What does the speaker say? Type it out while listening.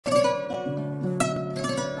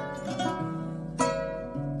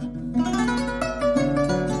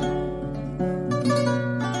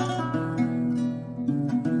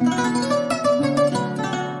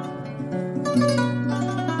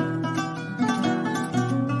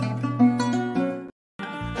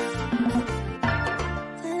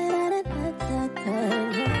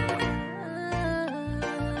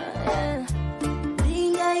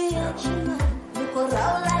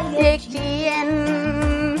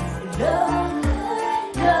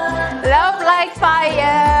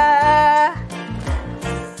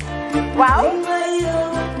Wow.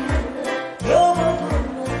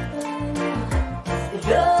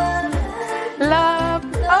 Love,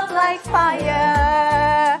 love like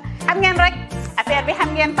fire. Xam ngeen rek affaire bi xam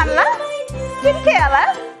ngeen fan la? Skincare la.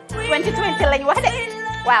 2020 lañ wax de.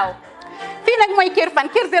 Waaw. Fii nag mooy Kerr fan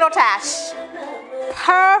Kerr zero tache.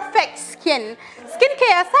 Perfect skin.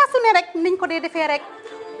 Skincare saa su ne rek niñ ko dee defee rek.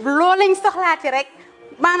 Loo lañ soxlaati rek.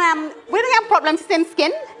 Maanaam bu dee am problème ci seen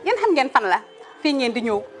skin yéen xam ngeen fan la. Fii ngeen di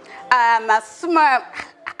ñëw. Suma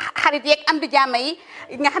xarit yeeg am di jàmm yi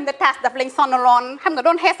nga xam ne taas daf lañ sonaloon xam nga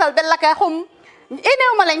doon xeesal ba laka xum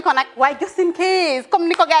éneew ma lañ ko nag waaye just in case comme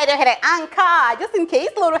ni ko gars yi di waxee rek en cas just in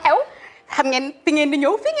case loolu xew xam ngeen fi ngeen di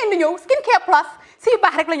ñëw skincare plus si yu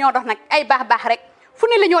baax rek la ñoo dox nag ay baax rek fu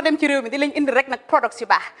ne la ñoo dem ci réew mi di lañ indi rek nag products yu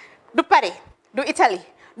baax du Paris du Italie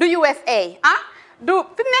du USA du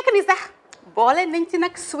fi mu nekk nii sax boole nañ ci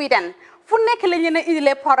nag Sweden fu nekk lañ leen a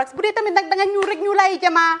indilee products bu dee tamit nag da nga ñuul rek ñu lay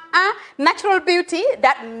jamaa natural beauty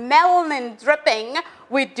that melanin dripping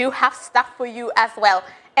we do have stuff for you as well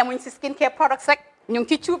emuñ si skincare products rek ñu ngi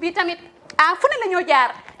ci cuub yi tamit fu ne la ñoo jaar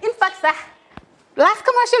in fact sax last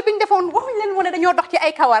commercial bi ñu defoon waxuñ leen woon ne dañoo dox ci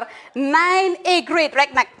ay kawar 9A grade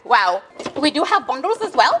rek nag waaw we do have bundles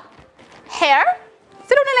as well hair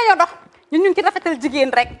si lu ne la ñoo dox ñun ñu ngi ci rafetal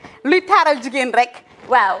jigéen rek luy taaral jigéen rek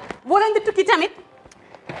waaw boo leen di tukki tamit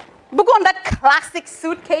bëggoon nag classic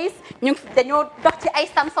suitcase ñu dañoo dox ci ay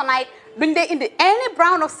Samsonite duñ dee indi any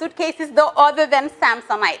brand of suitcases though other than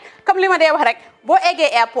Samsonite comme li ma dee wax rek boo eggee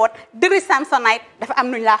airport dëri Samsonite dafa am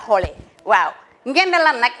nuñ laa xoolee waaw ngeen ne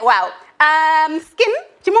lan nag waaw skin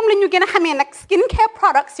ci moom la ñu gën a xamee nag skin care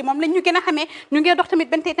products ci moom la ñu gën a xamee ñu ngi dox tamit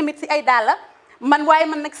bentey tamit si ay dàlla waaye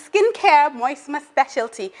man nag skin care mooy suma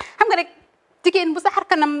specialty xam nga rek jigéen bu sa xar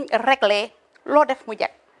kanam réglé loo def mu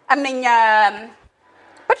jag am nañ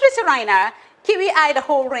Patricia Reiner, Kiwi Eye, the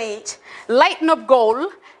whole range, Lighten Up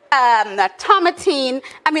Gold, Tomatine.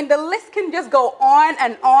 I mean, the list can just go on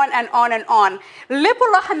and on and on and on. Lépp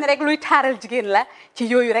loo xam ne rek luy taaral jigéen la ci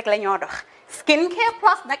yooyu rek la ñoo dox. Skincare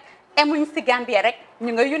plus nag emuñ si Gambia rek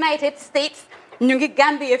ñu ngi United States ñu ngi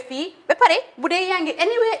Gambia fii ba pare bu dee yaa ngi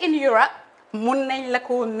anywhere in Europe mun nañ la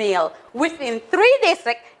ko mail within 3 days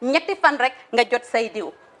rek ñetti fan rek nga jot say diw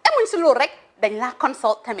emuñ si loolu rek dañ laa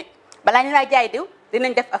consult tamit balaa ñu laa jaay diw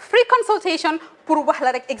dinañ def a free consultation pour wax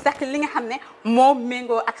la rek exactly li nga xam ne moo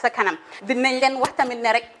méngoo ak sa kanam dinañ leen wax tamit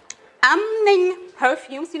ne rek am nañ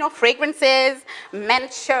perfumes, fragrances,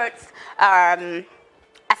 men's shirts,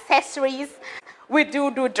 accessories. We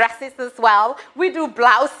do dresses as well. We do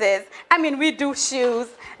blouses. I mean, we do shoes.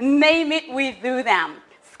 Name it, we do them.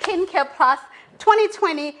 Skincare Plus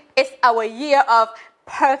 2020 is our year of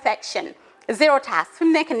perfection. Zero task fi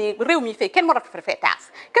mu nekk nii réew mi fii kenn waratu fi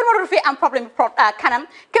task kenn waratu fi am problème kanam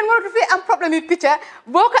kenn waratu fi am problème yu picca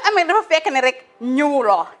boo ko amee dafa fekk ne rek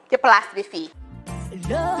ñëwuloo ci place bi fii.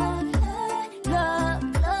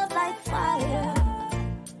 Love like fire.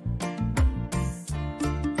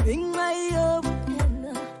 Bring my love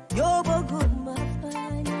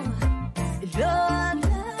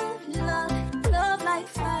like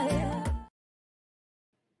fire.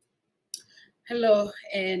 Hello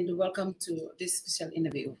and welcome to this special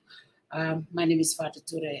interview. My name is Fatou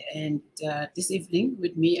and this evening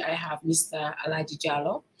with me I have Mr. Alhagie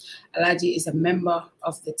Jallow. Alhagie is a member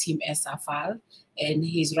of the team Essa Mbye Faal and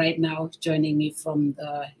he's right now joining me from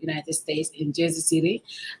the United States in Jersey City.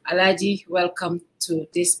 Alhagie, welcome to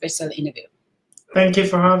this special interview. Thank you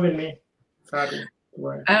for having me, Fatou.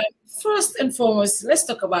 First and foremost, let's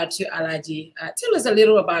talk about you, Alhagie. Tell us a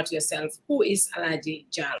little about yourself. Who is Alhagie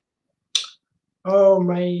Jallow? Oh,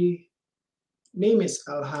 my name is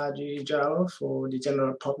Alhagie Jallow for the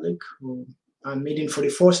general public who I'm meeting for the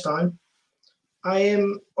first time. I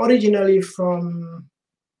am originally from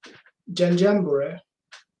Janjambure,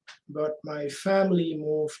 but my family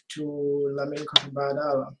moved to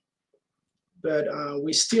Lamenko-Badala. But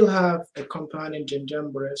we still have a compound in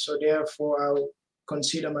Janjambure, so therefore I'll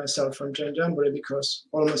consider myself from Janjambure because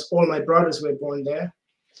almost all my brothers were born there.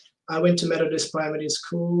 I went to Methodist Primary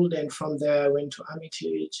School, then from there I went to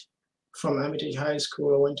Armitage. From Armitage High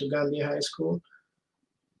School, I went to Gambia High School.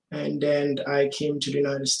 And then I came to the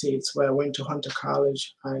United States where I went to Hunter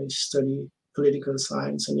College. I studied political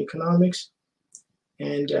science and economics.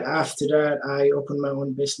 And after that, I opened my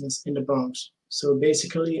own business in the Bronx. So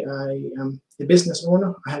basically, I am a business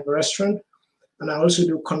owner. I have a restaurant. And I also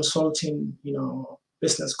do consulting,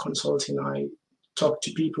 business consulting. I talk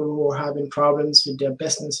to people who are having problems with their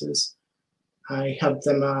businesses. I help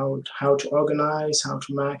them out how to organize, how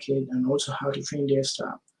to market, and also how to train their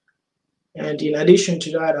staff. And in addition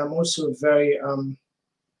to that, I'm also very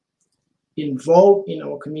involved in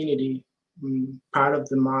our community part of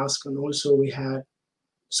the mosque. And also we had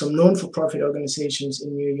some non-for-profit organizations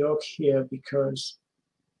in New York here, because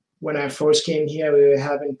when I first came here, we were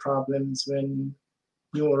having problems when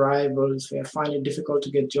new arrivals were finding it difficult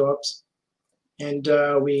to get jobs. And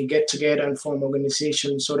we get together and form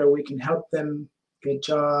organizations so that we can help them get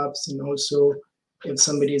jobs. And also, if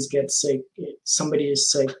somebody is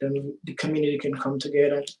sick, then the community can come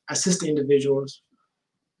together and assist individuals.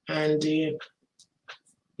 And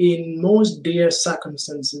in most dire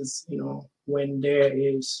circumstances, when there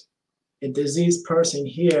is a diseased person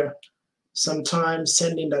here, sometimes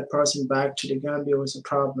sending that person back to the Gambia was a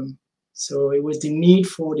problem. So it was the need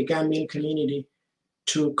for the Gambian community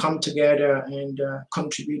to come together and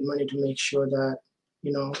contribute money to make sure that,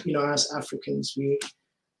 as Africans,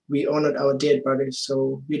 we honored our dead brothers.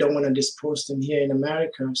 So we don't want to dispose them here in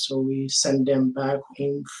America. So we send them back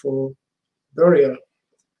home for burial.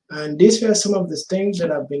 And these were some of the things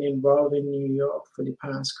that I've been involved in New York for the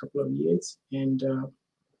past couple of years. And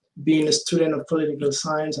being a student of political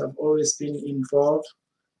science, I've always been involved,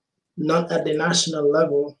 not at the national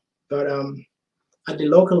level, but at the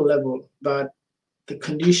local level, but the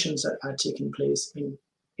conditions that are taking place in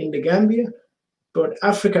the Gambia, but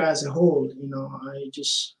Africa as a whole. I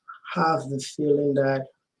just have the feeling that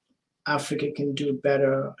Africa can do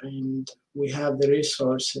better, and we have the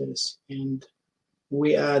resources, and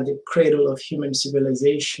we are the cradle of human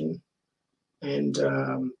civilization. And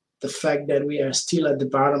the fact that we are still at the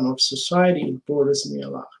bottom of society bothers me a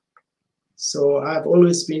lot. So I've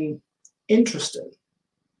always been interested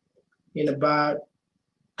in about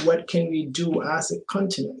what can we do as a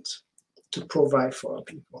continent to provide for our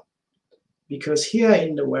people. Because here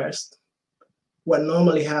in the West, what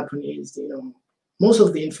normally happens is, most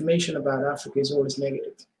of the information about Africa is always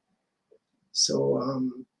negative. So,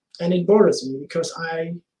 and it bothers me because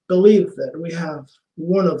I believe that we have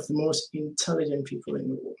one of the most intelligent people in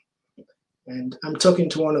the world. And I'm talking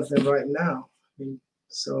to one of them right now.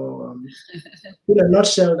 So, in a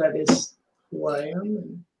nutshell, that is who I am.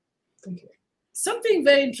 And thank you. Something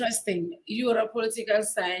very interesting. You are a political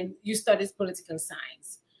science, you studied political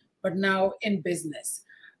science, but now in business.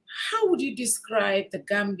 How would you describe the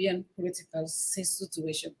Gambian political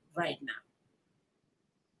situation right now?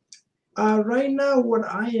 Right now, what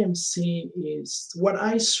I am seeing is what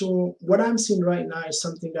I'm seeing right now is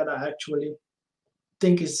something that I actually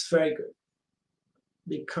think is very good,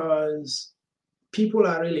 because people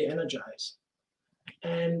are really energized.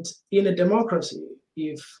 And in a democracy,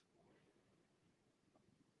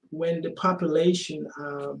 when the population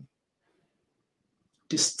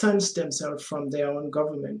distance themselves from their own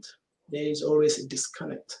government, there is always a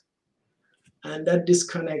disconnect. And that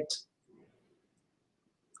disconnect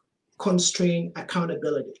constrains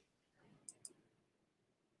accountability.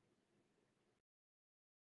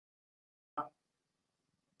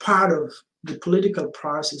 Part of the political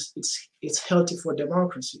process, it's healthy for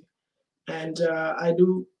democracy. And I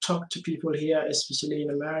do talk to people here, especially in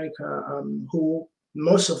America, who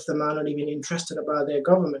most of them are not even interested about their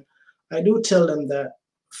government. I do tell them that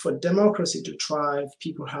for democracy to thrive,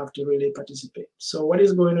 people have to really participate. So what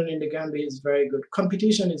is going on in the Gambia is very good.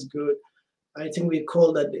 Competition is good. I think we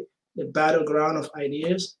call that the battleground of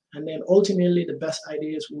ideas. And then ultimately the best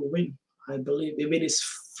ideas will win, I believe, if it is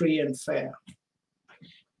free and fair.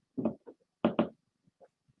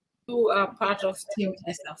 You are part of Team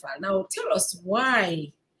Essa Faal. Now tell us,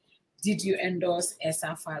 why did you endorse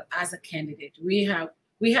Essa Faal as a candidate? We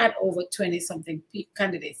had over 20-something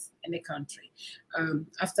candidates in the country.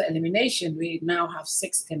 After elimination, we now have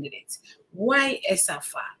 6 candidates. Why Essa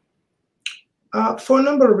Faal? For a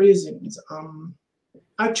number of reasons.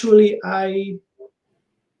 Actually, I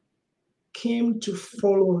came to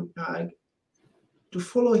follow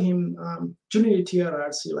him during the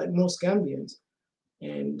TRRC, like most Gambians.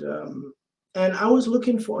 And I was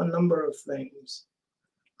looking for a number of things.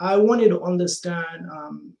 I wanted to understand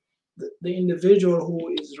the individual who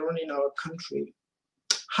is running our country.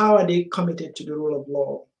 How are they committed to the rule of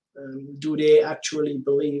law? Do they actually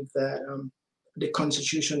believe that the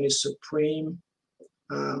Constitution is supreme?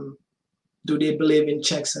 Do they believe in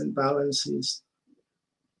checks and balances?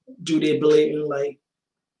 Do they believe in like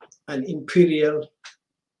an imperial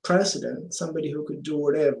president, somebody who could do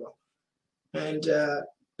whatever? And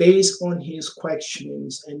based on his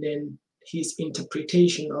questions and then his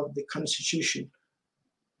interpretation of the Constitution,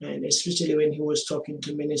 and especially when he was talking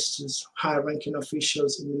to ministers, high-ranking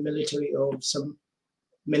officials in the military or some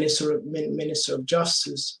minister of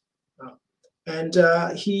justice, and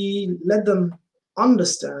he let them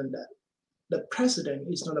understand that the president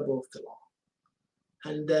is not above the law,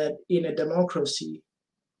 and that in a democracy,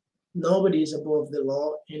 nobody is above the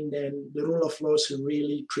law, and then the rule of law should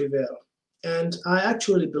really prevail. And I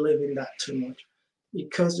actually believe in that too much,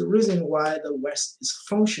 because the reason why the West is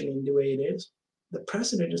functioning the way it is, the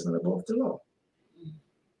president is not above the law.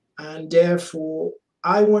 And therefore,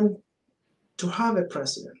 I want to have a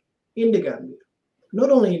president in the Gambia, not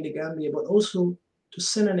only in the Gambia, but also to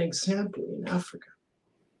set an example in Africa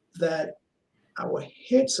that our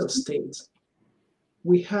heads of states,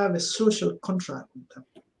 we have a social contract with them.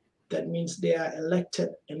 That means they are elected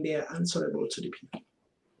and they are answerable to the people.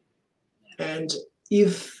 And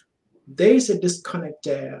if there is a disconnect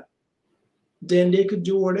there, then they could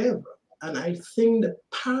do whatever. And I think the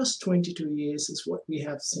past 22 years is what we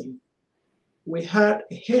have seen. We had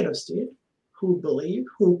a head of state who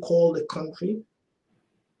called the country,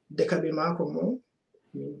 Dekabimakomo,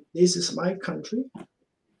 this is my country,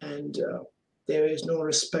 and there is no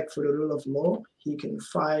respect for the rule of law. He can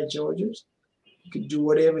fire judges, he can do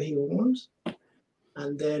whatever he wants,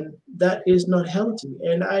 and then that is not healthy.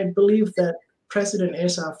 And I believe that President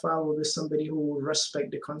Essa Mbye Faal will be somebody who will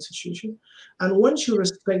respect the Constitution. And once you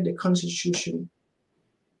respect the Constitution,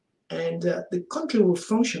 and the country will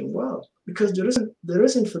function well, because the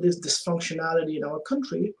reason for this dysfunctionality in our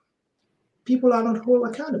country, people are not held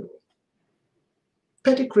accountable.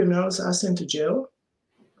 Petty criminals are sent to jail,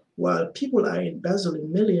 while people are embezzling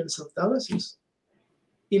millions of dollars,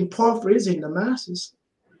 impoverishing the masses,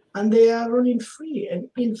 and they are running free. And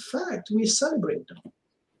in fact, we celebrate them.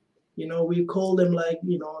 We call them like,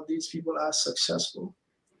 these people are successful.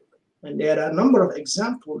 And there are a number of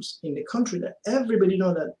examples in the country that everybody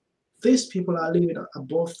knows that these people are living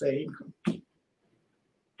above their income.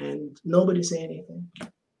 And nobody say anything.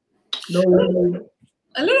 No one.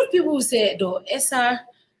 A lot of people say, though, Essa,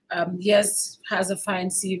 yes, has a fine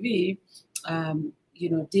CV,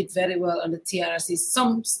 did very well on the TRC.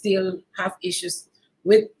 Some still have issues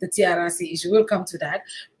with the TRC issue. We'll come to that.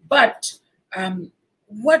 But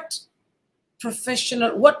when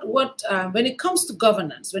it comes to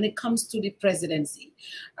governance, when it comes to the presidency,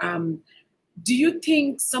 do you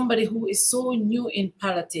think somebody who is so new in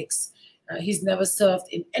politics, he's never served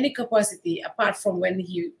in any capacity apart from when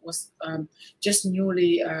he was just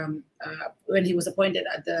newly, when he was appointed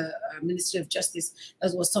at the Ministry of Justice,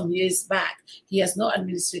 that was some years back. He has no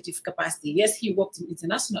administrative capacity. Yes, he worked in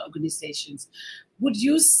international organizations. Would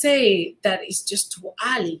you say that it's just too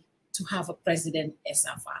early to have a president Essa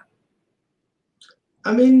Mbye Faal?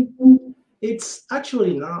 I mean, it's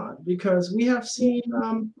actually not, because we have seen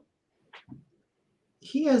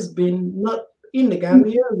he has been not in the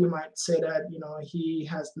Gambia. We might say that, he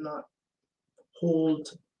has not hold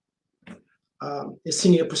a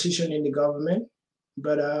senior position in the government,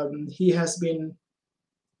 but he has been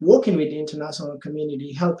working with the international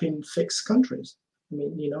community, helping fix countries. I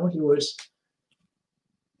mean, he was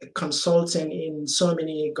a consultant in so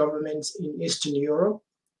many governments in Eastern Europe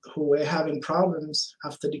who were having problems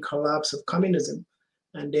after the collapse of communism,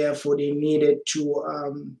 and therefore they needed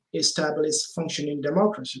to establish functioning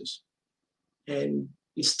democracies. And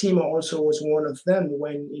his team also was one of them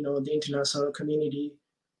when, the international community,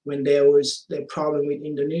 when there was the problem with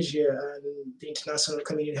Indonesia, and the international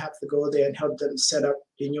community had to go there and help them set up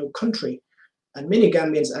a new country. And many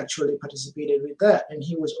Gambians actually participated with that. And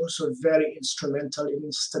he was also very instrumental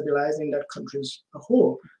in stabilizing that country as a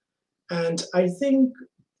whole. And I think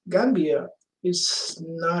Gambia is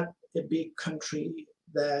not a big country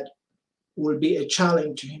that will be a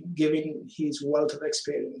challenge to him, given his wealth of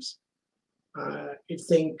experience. I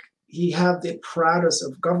think he have the apparatus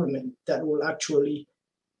of government that will actually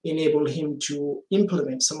enable him to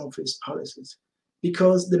implement some of his policies.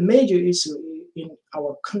 Because the major issue in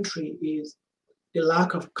our country is the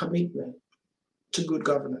lack of commitment to good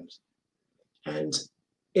governance. And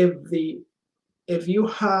if you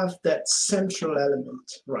have that central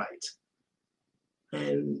element right,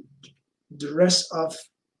 and the rest of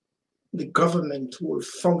the government will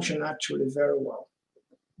function actually very well.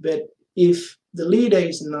 But if the leader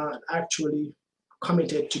is not actually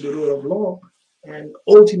committed to the rule of law, and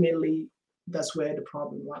ultimately that's where the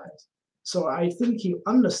problem lies. So I think he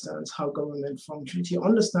understands how government functions. He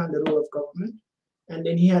understands the role of government, and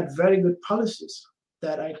then he had very good policies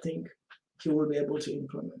that I think he will be able to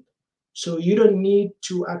implement. So you don't need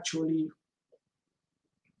to actually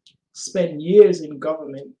spend years in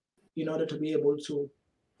government in order to be able to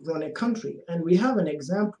run a country. And we have an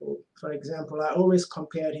example. For example, I always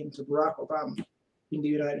compared him to Barack Obama in the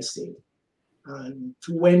United States. And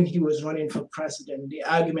when he was running for president, the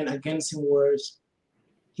argument against him was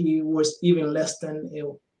he was even less than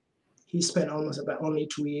he spent almost about only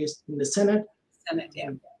 2 years in the Senate. Senate,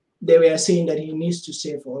 yeah. they were saying that he needs to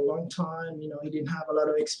stay for a long time. You know, he didn't have a lot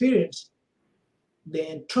of experience. They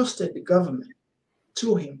entrusted the government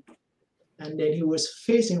to him. And then he was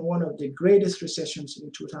facing one of the greatest recessions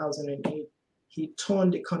in 2008. He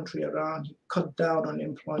turned the country around. He cut down on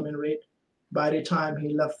employment rate. By the time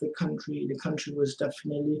he left the country was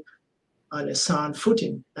definitely on a sound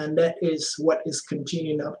footing. And that is what is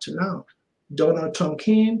continuing up to now. Donald Trump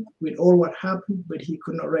came with all what happened, but he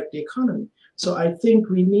could not wreck the economy. So I think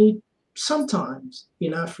we need, sometimes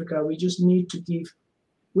in Africa, we just need to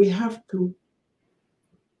we have to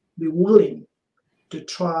be willing to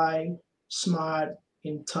try smart,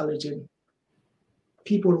 intelligent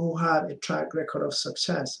people who have a track record of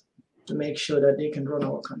success to make sure that they can run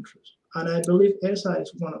our countries. And I believe Essa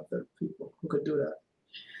is one of the people who could do that.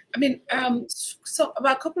 I mean, so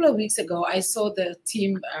about a couple of weeks ago, I saw the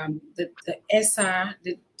team, the Essa,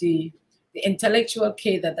 the intellectual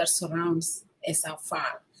care that surrounds Essa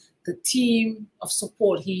Faal, the team of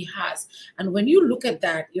support he has. And when you look at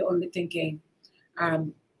that, you're only thinking,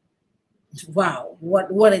 wow,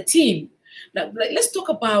 what a team. Now, let's talk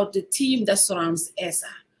about the team that surrounds Essa.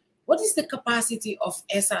 What is the capacity of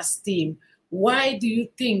Essa's team? Why do you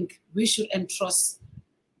think we should entrust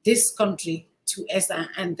this country to Essa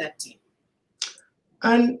and that team?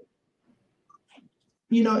 And,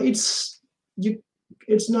 you know, it's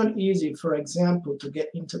not easy, for example, to get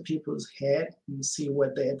into people's head and see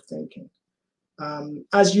what they're thinking.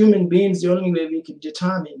 As human beings, the only way we can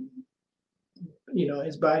determine, you know,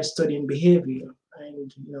 is by studying behavior.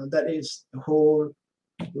 And, you know, that is a whole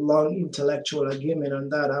long intellectual argument on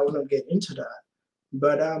that. I will not get into that.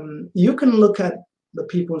 But you can look at the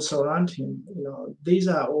people surrounding him. You know, these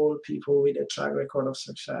are all people with a track record of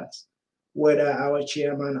success. Whether our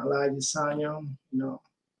chairman, Alhagie Jallow, you know,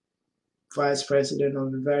 vice president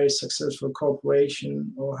of a very successful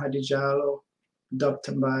corporation, or Alhagie Jallow,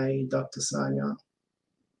 Dr. Mbye, Dr. Sanya,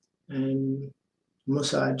 and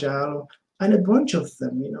Musa Jallow, and a bunch of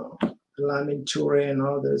them, you know, Lamin Toure and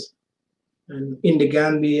others. And in the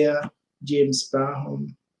Gambia, James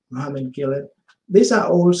Baham, Mohamed Gillett. These are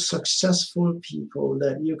all successful people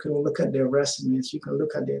that you can look at their resumes, you can look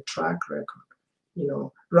at their track record. You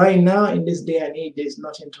know, right now in this day and age, there's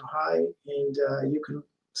nothing to hide, and you can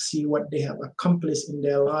see what they have accomplished in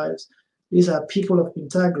their lives. These are people of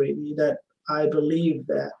integrity that I believe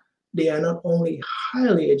that they are not only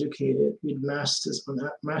highly educated with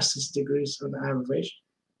master's degrees on average.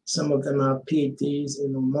 Some of them have PhDs, you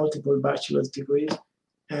know, multiple bachelor's degrees,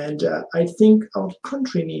 and I think our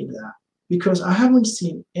country needs that. Because I haven't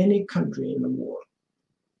seen any country in the world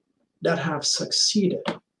that have succeeded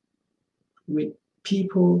with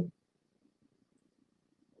people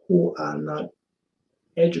who are not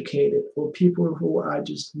educated, or people who are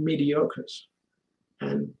just mediocres.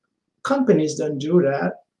 And companies don't do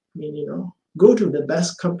that. I mean, you know, go to the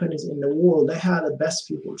best companies in the world. They have the best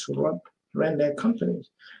people to run their companies.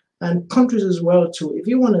 And countries as well, too. If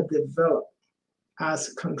you want to develop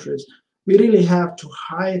as countries, we really have to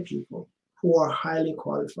hire people who are highly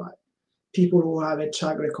qualified, people who have a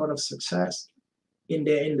track record of success in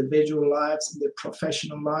their individual lives, in their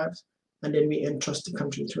professional lives, and then we entrust the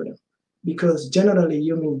country to them. Because generally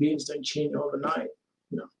human beings don't change overnight,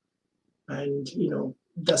 you know, and you know,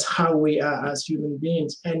 that's how we are as human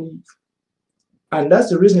beings. And that's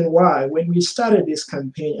the reason why when we started this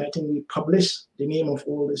campaign, I think we published the name of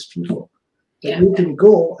all these people. That you can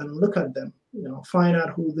go and look at them, you know, find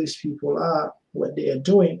out who these people are, what they are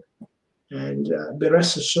doing, and be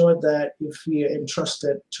rest assured that if we are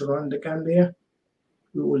entrusted to run the Gambia,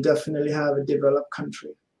 we will definitely have a developed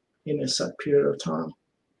country in a short period of time.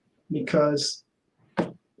 Because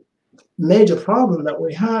major problem that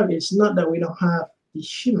we have is not that we don't have the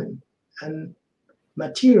human and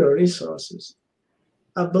material resources.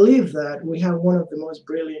 I believe that we have one of the most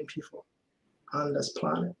brilliant people on this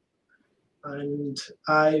planet. And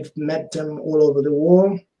I've met them all over the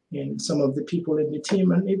world, and some of the people in the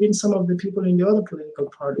team, and even some of the people in the other political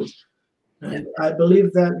parties. And I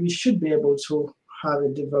believe that we should be able to have a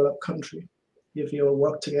developed country if you all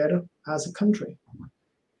work together as a country.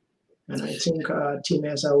 And I think Team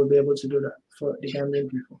Essa will be able to do that for the Gambian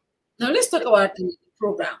people. Now let's talk about the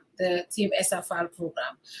program, the Team Essa Faal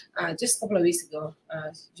program. Just a couple of weeks ago,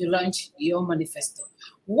 you launched your manifesto.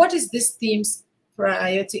 What is this team's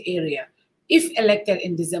priority area? If elected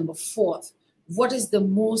in December 4th, what is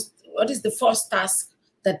the first task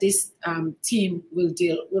that this team will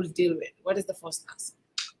deal with? What is the first task?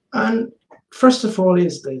 And first of all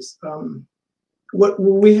is this. What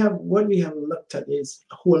we have looked at is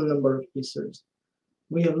a whole number of issues.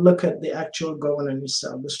 we have looked at the actual government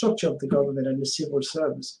itself, the structure of the government and the civil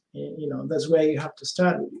service. That's where you have to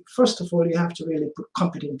start. First of all, you have to really put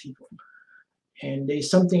competent people. And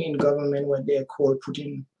there's something in government where they're called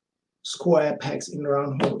putting square pegs in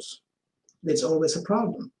round holes. There's always a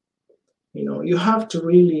problem. You have to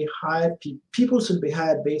really hire people. People should be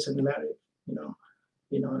hired based on merit.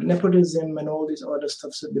 Nepotism and all this other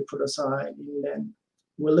stuff should be put aside. And then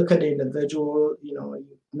we'll look at the individual,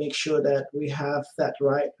 make sure that we have that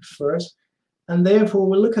right first. And therefore,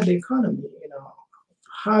 we'll look at the economy,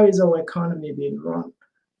 how is our economy being run?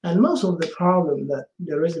 And most of the problem that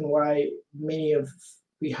the reason why we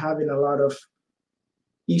having a lot of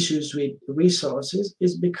issues with resources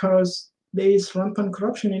is because there is rampant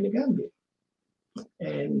corruption in the Gambia.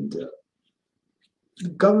 And the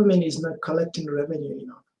government is not collecting revenue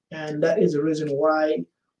enough. And that is the reason why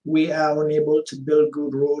we are unable to build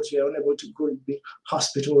good roads, we are unable to build big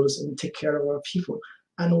hospitals and take care of our people.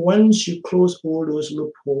 And once you close all those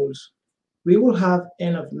loopholes, we will have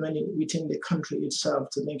enough money within the country itself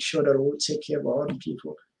to make sure that we'll take care of our own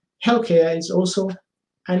people. Healthcare is also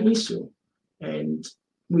an issue. And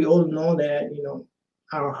we all know that,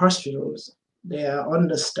 our hospitals, they are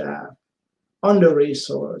understaffed,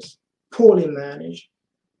 under-resourced, poorly managed,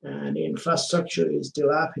 and the infrastructure is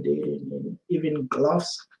dilapidated. And even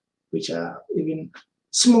gloves, which are even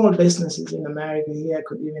small businesses in America here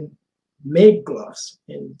could even make gloves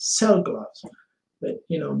and sell gloves. But,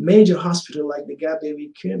 major hospital like the Gambia, we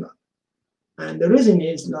cannot. And the reason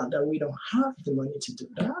is not that we don't have the money to do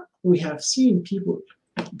that. We have seen people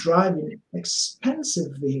driving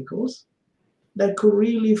expensive vehicles that could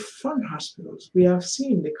really fund hospitals. We have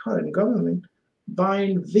seen the current government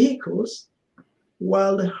buying vehicles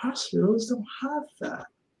while the hospitals don't have that.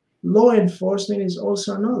 Law enforcement is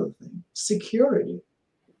also another thing. Security.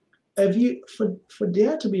 For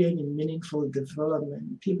there to be any meaningful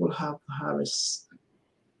development, people have to have a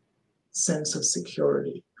sense of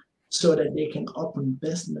security so that they can open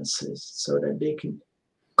businesses, so that they can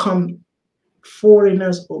come.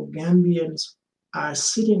 Foreigners or Gambians are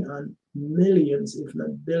sitting on millions, if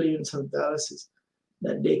not billions of dollars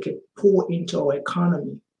that they can pour into our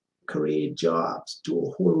economy, create jobs, do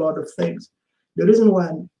a whole lot of things. The reason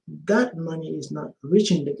why that money is not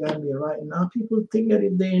reaching the Gambia right now, people think that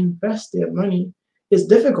if they invest their money, it's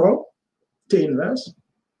difficult to invest.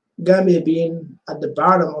 Gambia being at the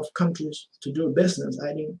bottom of countries to do business,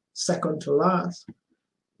 I think second to last.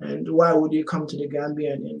 And why would you come to the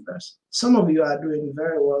Gambia and invest? Some of you are doing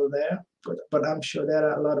very well there, but I'm sure there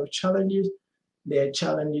are a lot of challenges. There are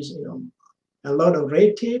challenges, a lot of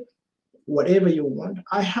red tape, whatever you want.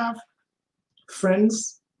 I have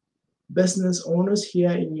friends, business owners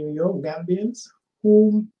here in New York, Gambians,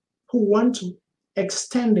 who want to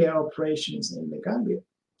extend their operations in the Gambia.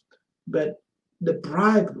 But the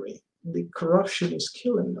bribery, the corruption is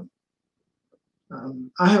killing them.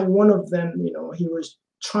 I have one of them, he was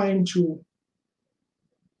trying to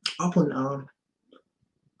open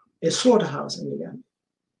a slaughterhouse in the Gambia,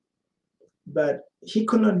 but he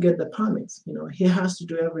could not get the permits. He has to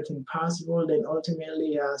do everything possible. Then ultimately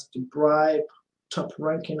he has to bribe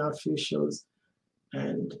top-ranking officials,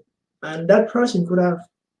 and that person could have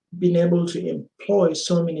been able to employ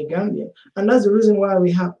so many Gambians. And that's the reason why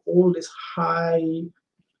we have all this high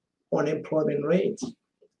unemployment rates.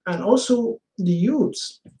 And also the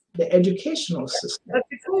youths, the educational system. But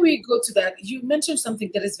before we go to that, you mentioned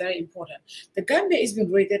something that is very important. The Gambia is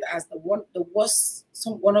being rated as one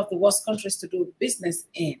of the worst countries to do business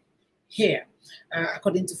in here,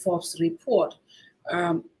 according to Forbes report.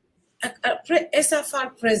 Essa Faal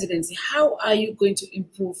presidency, how are you going to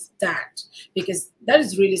improve that? Because that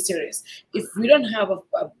is really serious. If we don't have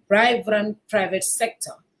a vibrant private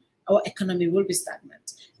sector, our economy will be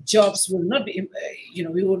stagnant. Jobs will not be,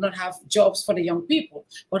 we will not have jobs for the young people.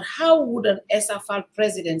 But how would an Essa Faal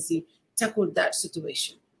presidency tackle that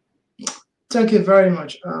situation? Thank you very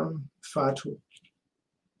much, Fatou.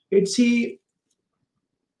 The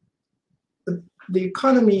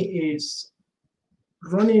economy is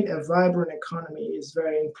running a vibrant economy is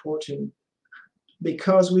very important,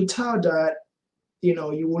 because without that,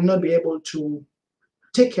 you will not be able to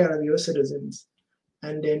take care of your citizens,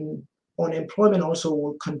 and then unemployment also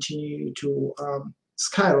will continue to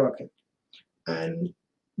skyrocket. And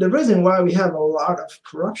the reason why we have a lot of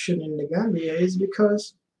corruption in the Gambia is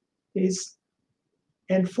because its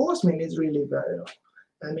enforcement is really very low.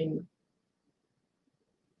 I mean,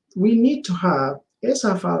 we need to have,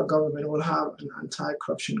 Essa Faal government will have an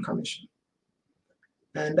anti-corruption commission.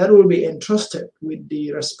 And that will be entrusted with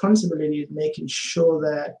the responsibility of making sure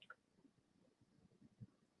that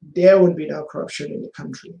there would be no corruption in the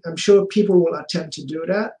country. I'm sure people will attempt to do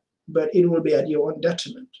that, but it will be at your own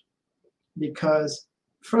detriment. Because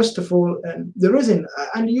first of all, and the reason,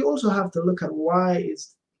 and you also have to look at why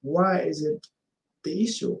is it the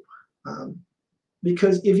issue?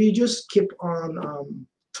 Because if you just keep on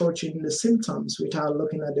torturing the symptoms without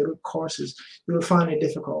looking at the root causes, you will find it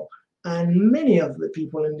difficult. And many of the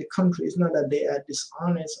people in the country, it's not that they are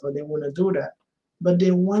dishonest or they want to do that, but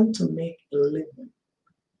they want to make a living.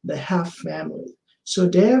 They have family. So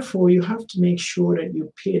therefore, you have to make sure that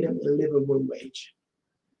you pay them a livable wage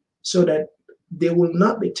so that they will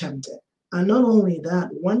not be tempted. And not only that,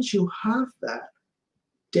 once you have that,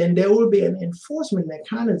 then there will be an enforcement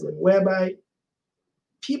mechanism whereby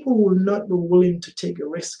people will not be willing to take a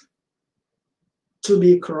risk to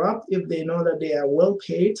be corrupt if they know that they are well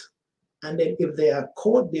paid, and then if they are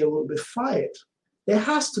caught, they will be fired. There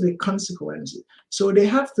has to be consequences. So they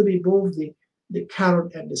have to be both the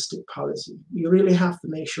carrot and the stick policy. You really have to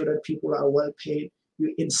make sure that people are well paid,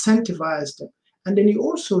 you incentivize them, and then you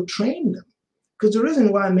also train them. Because the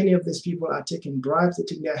reason why many of these people are taking bribes, they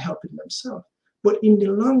think they're helping themselves. But in the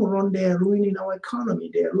long run, they are ruining our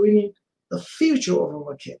economy. They are ruining the future of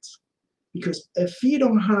our kids. Because if you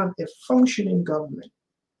don't have a functioning government,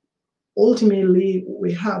 ultimately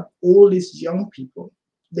we have all these young people.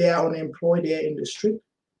 They are unemployed, they are in the street,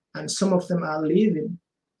 and some of them are leaving.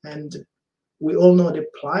 And we all know the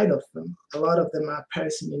plight of them. A lot of them are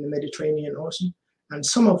perishing in the Mediterranean Ocean, and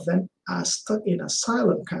some of them are stuck in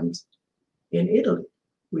asylum camps in Italy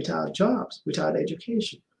without jobs, without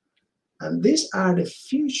education. And these are the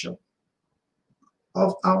future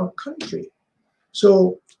of our country.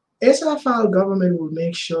 So Essa Mbye Faal government will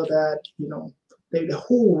make sure that, there's a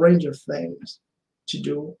whole range of things to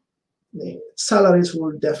do. The salaries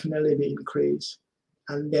will definitely be increased,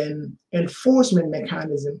 and then enforcement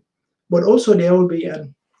mechanism, but also there will be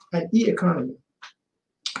an e-economy.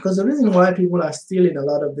 Because the reason why people are stealing a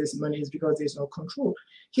lot of this money is because there's no control.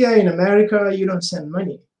 Here in America, you don't send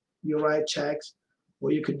money. You write checks,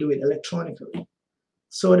 or you could do it electronically.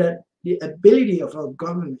 So that the ability of our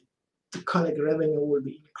government to collect revenue will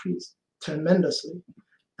be increased tremendously.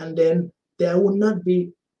 And then there will not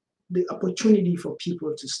be the opportunity for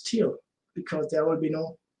people to steal because there will be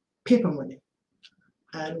no paper money.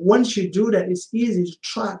 And once you do that, it's easy to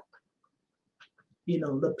track,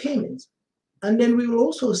 the payments. And then we will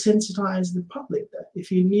also sensitize the public that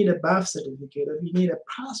if you need a birth certificate, or if you need a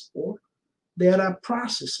passport, there are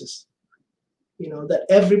processes, that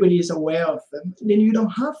everybody is aware of them. And then you don't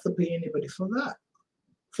have to pay anybody for that.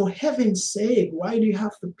 For heaven's sake, why do you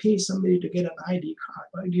have to pay somebody to get an ID card?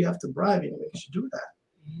 Why do you have to bribe anybody to do that?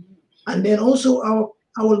 And then also our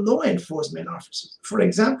law enforcement officers. For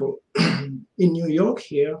example, in New York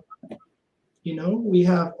here, we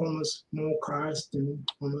have almost more cars than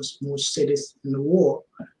almost most cities in the world.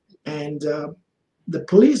 And the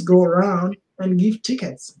police go around and give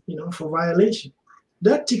tickets, for violation.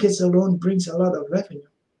 That tickets alone brings a lot of revenue.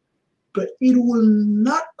 But it will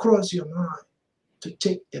not cross your mind to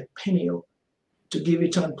take a penny to give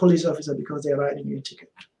it to a police officer because they're writing you a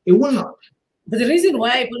ticket. It will not. But the reason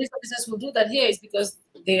why police officers will do that here is because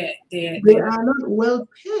they are not well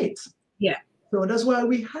paid. Yeah. So that's why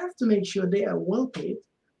we have to make sure they are well paid,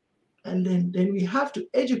 and then we have to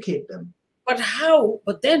educate them. But how?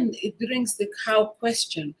 But then it brings the how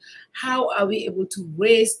question. How are we able to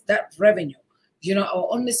raise that revenue? Our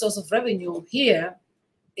only source of revenue here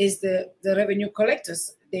is the revenue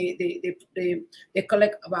collectors. They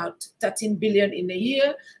collect about 13 billion in a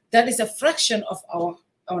year. That is a fraction of our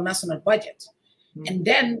national budget. Mm-hmm. And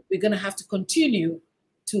then we're going to have to continue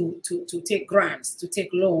to take grants, to take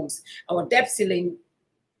loans. Our debt ceiling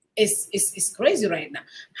is crazy right now.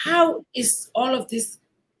 How is all of this?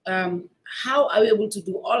 How are we able to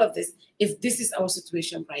do all of this if this is our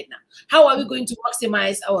situation right now? How are we going to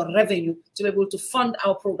maximize our revenue to be able to fund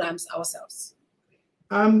our programs ourselves?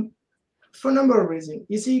 For a number of reasons.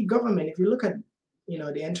 You see, government, if you look at,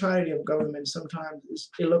 the entirety of government, sometimes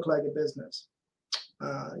it looks like a business.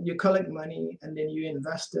 You collect money and then you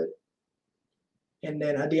invest it. And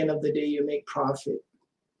then at the end of the day, you make profit.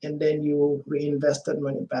 And then you reinvest that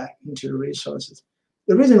money back into the resources.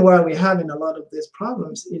 The reason why we're having a lot of these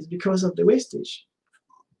problems is because of the wastage.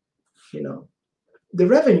 The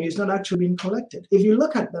revenue is not actually being collected. If you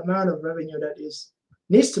look at the amount of revenue that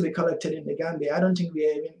needs to be collected in the Gambia, I don't think we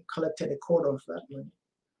have even collected a quarter of that money.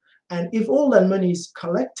 And if all that money is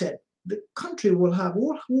collected, the country will have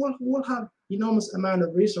enormous amount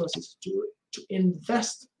of resources to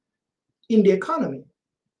invest in the economy.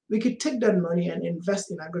 We could take that money and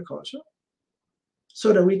invest in agriculture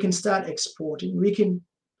so that we can start exporting. We can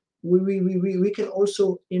we can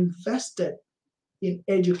also invest it in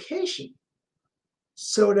education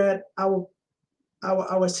so that our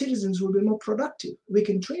citizens will be more productive. We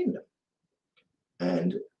can train them.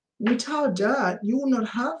 And without that, you will not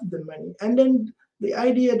have the money. And then the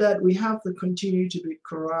idea that we have to continue to be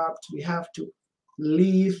corrupt, we have to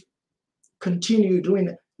leave, continue doing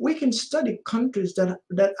it. We can study countries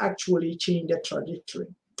that actually change their trajectory.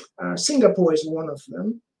 Singapore is one of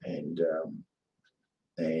them, and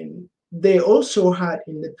they also had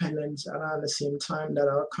independence around the same time that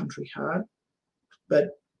our country had.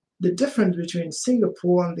 But the difference between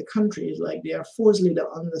Singapore and the country is like they are forced to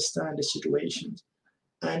understand the situations.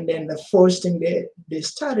 And then the first thing they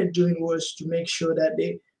started doing was to make sure that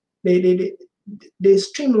they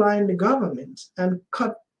streamlined the government and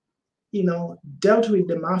cut, dealt with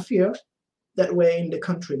the mafia that were in the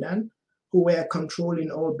country then, who were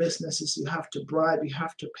controlling all businesses. You have to bribe, you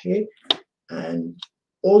have to pay. And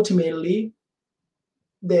ultimately,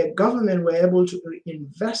 the government were able to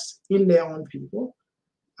invest in their own people.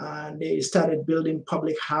 And they started building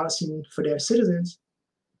public housing for their citizens.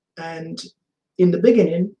 And in the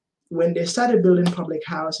beginning, when they started building public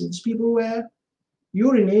housings, people were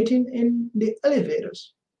urinating in the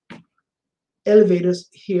elevators. Elevators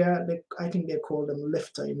here, I think they call them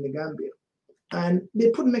lifter in the Gambia. And they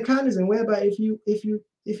put a mechanism whereby if you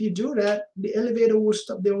do that, the elevator will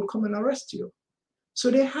stop, they will come and arrest you. So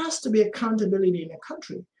there has to be accountability in a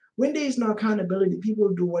country. When there is no accountability,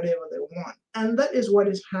 people do whatever they want. And that is what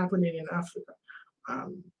is happening in Africa.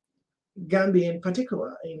 Gambia in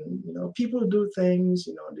particular, people do things,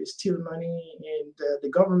 they steal money, and the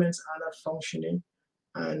governments are not functioning.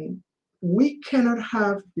 And we cannot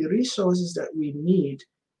have the resources that we need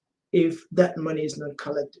if that money is not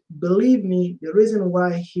collected. Believe me, the reason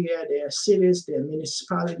why here their cities, their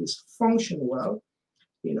municipalities function well,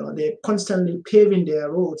 they're constantly paving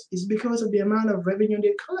their roads, is because of the amount of revenue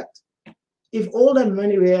they collect. If all that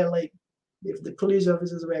money were if the police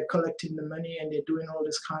officers were collecting the money and they're doing all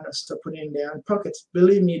this kind of stuff, putting in their own pockets,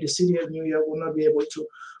 believe me, the city of New York will not be able to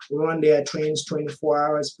run their trains 24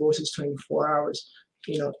 hours, buses 24 hours.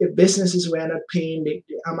 If businesses were not paying the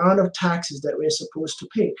amount of taxes that we're supposed to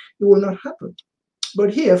pay, it will not happen.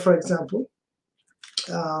 But here, for example,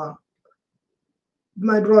 my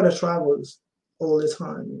brother travels all the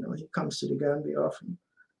time. He comes to the Gambia often.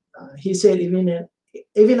 He said even at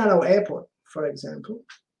our airport, for example,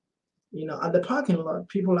 at the parking lot,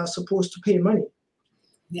 people are supposed to pay money.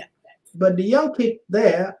 Yeah. But the young kid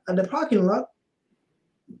there at the parking lot,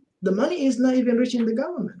 the money is not even reaching the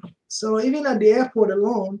government. So even at the airport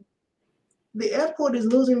alone, the airport is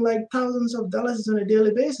losing like thousands of dollars on a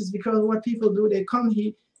daily basis, because what people do, they come,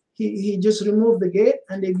 he just remove the gate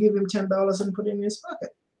and they give him $10 and put it in his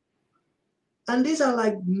pocket. And these are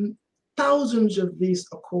like thousands of these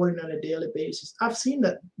occurring on a daily basis. I've seen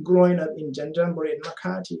that growing up in Janjanbury and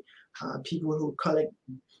Makati, people who collect,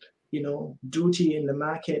 duty in the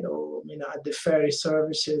market, or, at the ferry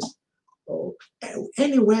services, or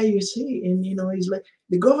anywhere you see. And, it's like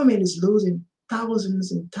the government is losing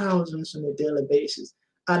thousands and thousands on a daily basis.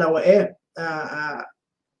 At our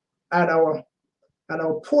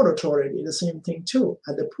port authority, the same thing too.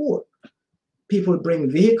 At the port, people bring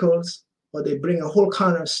vehicles, or they bring a whole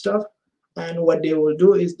kind of stuff, and what they will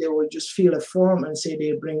do is they will just fill a form and say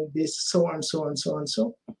they bring this so and so and so and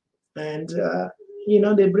so, and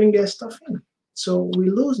they bring their stuff in. So we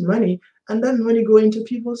lose money, and then money go into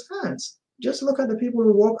people's hands. Just look at the people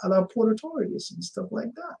who work at our port authorities and stuff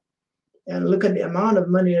like that, and look at the amount of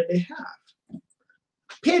money that they have.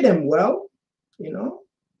 Pay them well,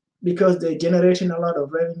 because they're generating a lot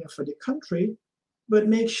of revenue for the country, but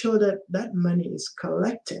make sure that that money is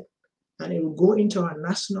collected and it will go into our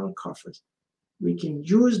national coffers. We can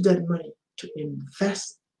use that money to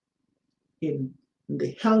invest in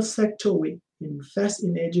the health sector, we invest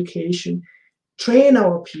in education, train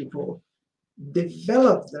our people,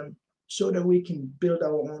 develop them so that we can build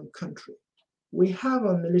our own country. We have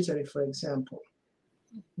our military, for example.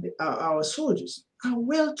 Our soldiers are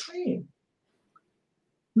well trained.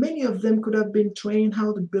 Many of them could have been trained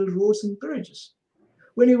how to build roads and bridges.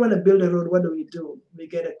 When you want to build a road, what do? We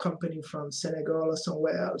get a company from Senegal or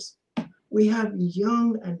somewhere else. We have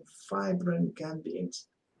young and vibrant Gambians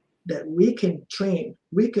that we can train.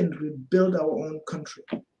 We can rebuild our own country.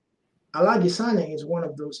 Alhagie Jallow is one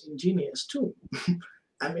of those engineers too.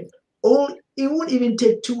 I mean, it won't even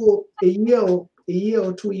take a year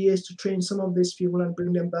or 2 years to train some of these people and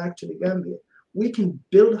bring them back to the Gambia. We can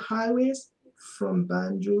build highways from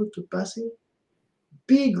Banjul to Passy,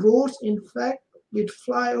 big roads, in fact, with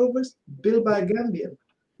flyovers built by Gambian.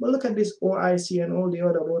 But look at this OIC and all the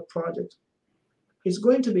other road projects. it's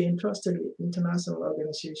going to be entrusted with international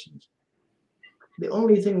organizations. The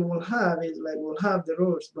only thing we will have is like we'll have the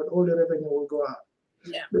roads, but all the revenue will go out.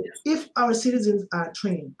 Yeah. But if our citizens are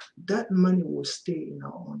trained, that money will stay in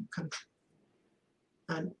our own country.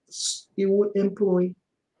 And it will employ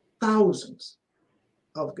thousands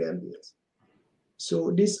of Gambians.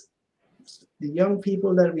 So the young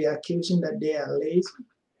people that we are accusing that they are lazy,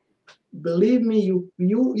 believe me, you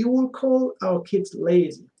will call our kids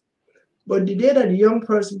lazy. But the day that a young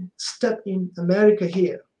person step in America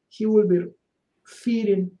here, he will be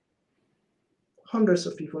feeding hundreds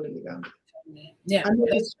of people in the Gambia. Yeah. And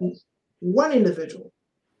it's one individual.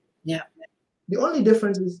 Yeah. The only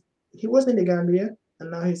difference is he was in the Gambia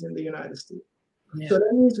and now he's in the United States. Yeah. So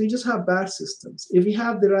that means we just have bad systems. If we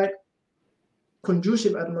have the right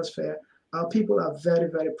conducive atmosphere, our people are very,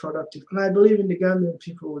 very productive. And I believe in the Gambian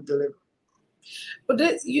people will deliver. But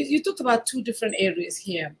you talked about two different areas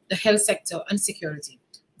here, the health sector and security.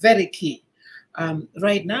 Very key.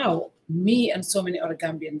 Right now, me and so many other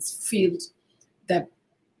Gambians feel that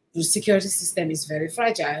the security system is very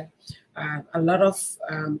fragile. A lot of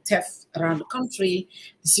theft around the country.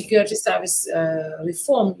 The security service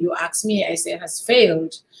reform, you ask me, I say has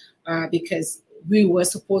failed because we were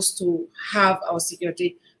supposed to have our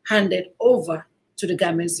security handed over to the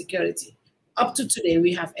Gambian security. Up to today,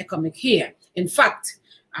 we have ECOMIC here. In fact,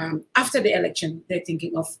 after the election, they're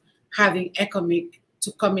thinking of having ECOMIC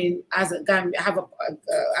to come in as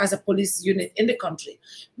as a police unit in the country,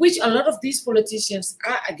 which a lot of these politicians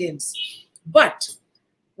are against. But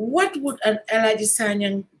what would an Alhagie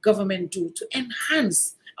Sanyang government do to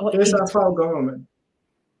enhance our Essa Faal government?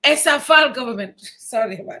 Essa Faal government,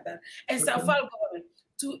 sorry about that. Essa Faal government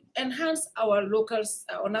to enhance our local,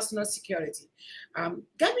 our national security.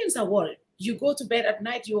 Gambians are worried. You go to bed at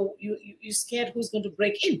night, you're scared who's going to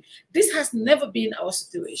break in. This has never been our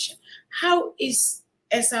situation. How is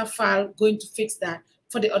Essa Faal going to fix that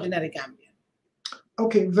for the ordinary Gambian?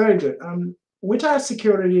 Okay, very good. With our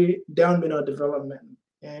security down below development,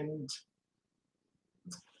 and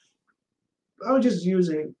I'll just use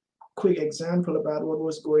a quick example about what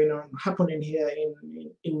was happening here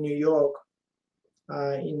in New York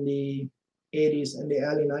in the 80s and the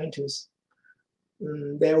early 90s.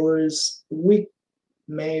 There was weak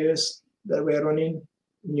mayors that were running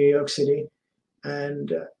New York City,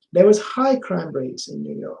 and there was high crime rates in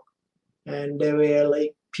New York, and there were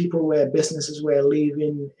like people where businesses were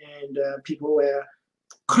leaving, and people were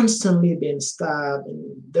constantly being stabbed,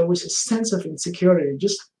 and there was a sense of insecurity,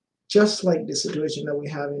 just like the situation that we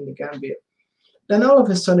have in the Gambia. Then all of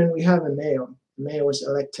a sudden we have a mayor. The mayor was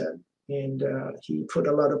elected, and he put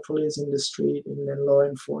a lot of police in the street, and then law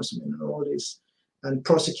enforcement and all this, and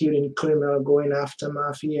prosecuting criminal, going after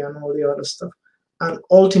mafia and all the other stuff. And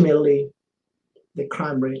ultimately, the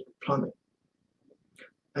crime rate plummeted.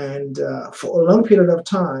 And for a long period of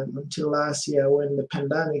time, until last year when the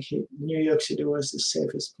pandemic hit, New York City was the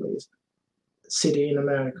safest city in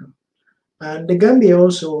America. And the Gambia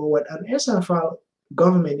also, what an Essa Faal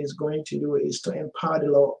government is going to do is to empower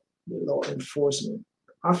the law enforcement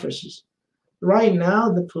officers. Right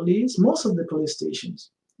now, the police, most of the police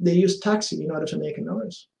stations, they use taxi in order to make an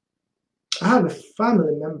arrest. I have a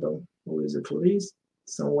family member who is a police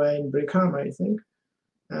somewhere in Brickham, I think,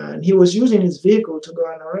 and he was using his vehicle to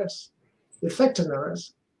go and effect an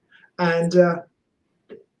arrest. And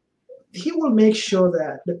he will make sure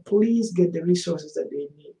that the police get the resources that they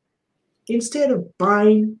need. Instead of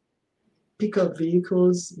buying pickup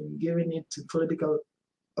vehicles and giving it to political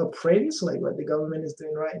operatives, like what the government is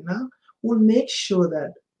doing right now, we'll make sure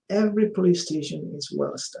that every police station is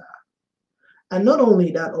well staffed. And not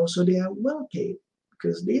only that, also they are well paid,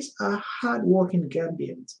 because these are hardworking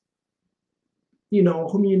Gambians,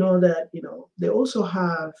 whom they also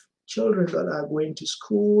have children that are going to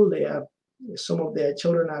school. They have some of their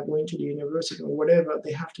children are going to the university or whatever.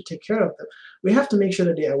 They have to take care of them. We have to make sure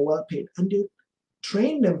that they are well paid, and they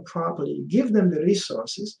train them properly, give them the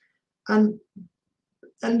resources, and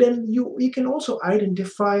then you can also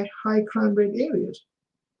identify high crime rate areas.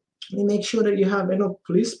 You make sure that you have enough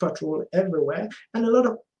police patrol everywhere and a lot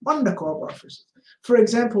of undercover officers. For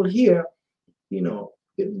example, here,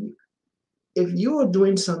 if you are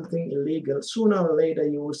doing something illegal, sooner or later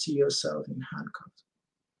you will see yourself in handcuffs,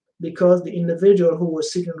 because the individual who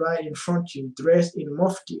was sitting right in front of you, dressed in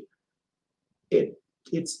mufti,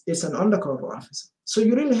 it's an undercover officer. So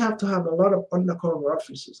you really have to have a lot of undercover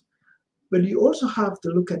officers, but you also have to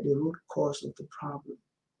look at the root cause of the problem.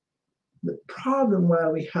 The problem why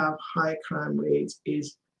we have high crime rates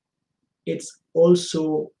is it's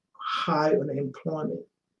also high unemployment.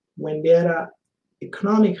 When there are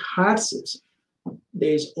economic hardships,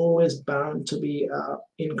 there's always bound to be an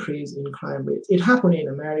increase in crime rates. It happens in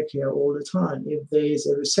America all the time. If there is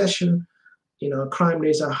a recession, crime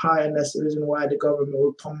rates are high, and that's the reason why the government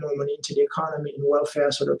will pump more money into the economy in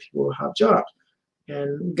welfare so that people will have jobs.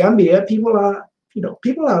 And Gambia, people are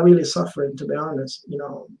really suffering, to be honest.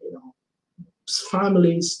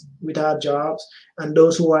 Families without jobs, and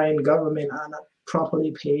those who are in government are not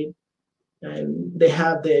properly paid, and they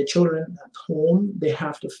have their children at home. They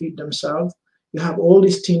have to feed themselves. You have all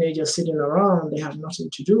these teenagers sitting around. They have nothing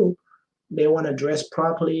to do. They want to dress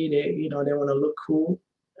properly. They want to look cool,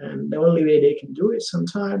 and the only way they can do it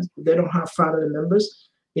sometimes, they don't have family members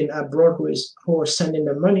in abroad who are sending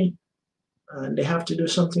them money, and they have to do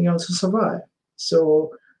something else to survive.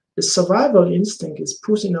 So the survival instinct is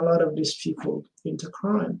pushing a lot of these people into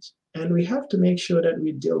crimes, and we have to make sure that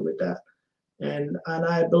we deal with that. And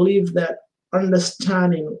I believe that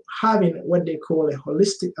understanding, having what they call a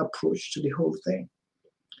holistic approach to the whole thing,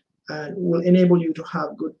 and will enable you to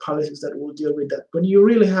have good policies that will deal with that. But you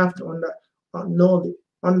really have to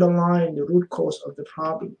underline the root cause of the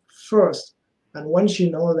problem first. And once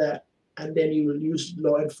you know that, and then you will use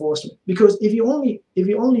law enforcement. Because if you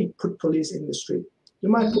only put police in the street, you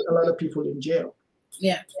might put a lot of people in jail.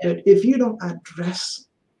 Yeah. But if you don't address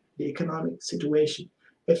the economic situation,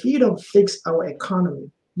 if you don't fix our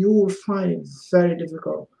economy, you will find it very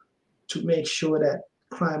difficult to make sure that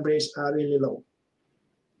crime rates are really low.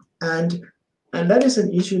 And that is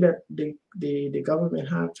an issue that the government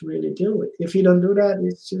have to really deal with. If you don't do that,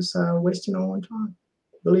 it's just wasting our own time.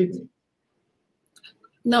 Believe me.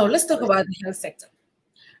 Now, let's talk about the health sector.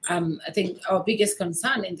 I think our biggest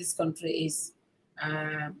concern in this country is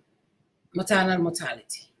maternal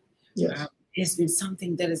mortality. Yes. It's been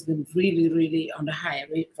something that has been really, really on the higher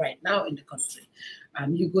rate right now in the country.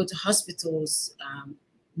 You go to hospitals,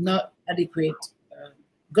 not adequate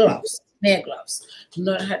gloves, bare gloves,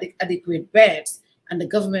 not adequate beds, and the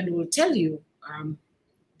government will tell you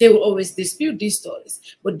they will always dispute these stories.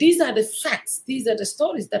 But these are the facts. These are the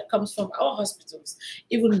stories that comes from our hospitals.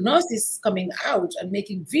 Even nurses coming out and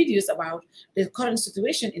making videos about the current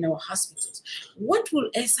situation in our hospitals. What will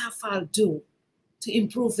Essa Faal do to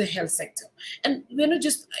improve the health sector? And we're not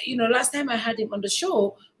just, last time I had him on the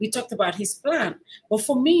show, we talked about his plan. But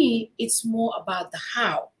for me, it's more about the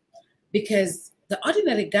how. Because the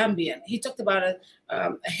ordinary Gambian, he talked about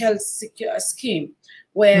a health scheme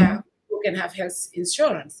where people can have health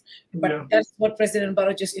insurance. But that's what President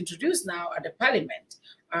Barrow just introduced now at the parliament.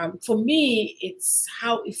 For me, it's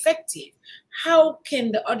how effective. How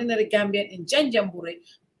can the ordinary Gambian in Janjambure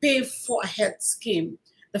pay for a health scheme?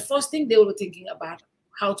 The first thing they were thinking about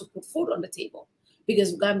how to put food on the table,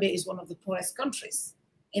 because Gambia is one of the poorest countries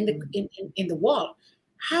in the world.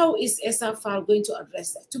 How is Essa Faal going to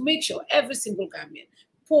address that to make sure every single Gambian,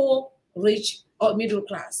 poor, rich, or middle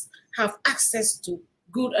class, have access to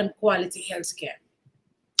good and quality health care?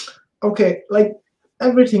 Okay, like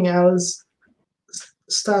everything else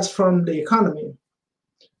starts from the economy.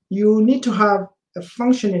 You need to have a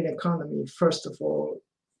functioning economy, first of all.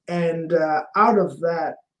 And out of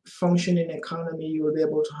that functioning economy, you will be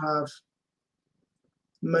able to have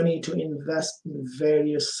money to invest in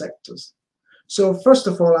various sectors. So first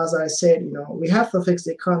of all, as I said, we have to fix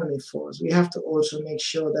the economy first. We have to also make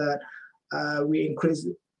sure that we increase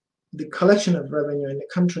the collection of revenue in the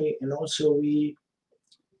country, and also we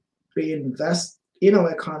invest in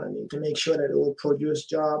our economy to make sure that it will produce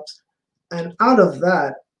jobs. And out of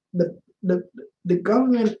that, the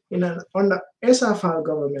government, under Essa Faal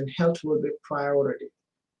government, health will be priority.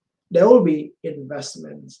 There will be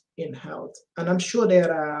investments in health, and I'm sure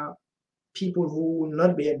there are people who will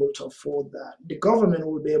not be able to afford that. The government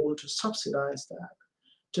will be able to subsidize that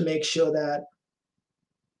to make sure that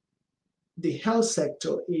the health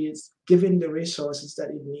sector is given the resources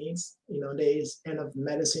that it needs. There is enough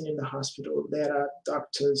medicine in the hospital. There are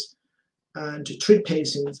doctors and to treat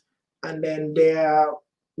patients, and then there are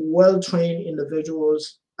well-trained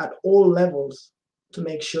individuals at all levels to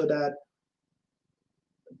make sure that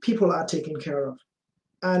people are taken care of.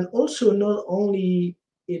 And also not only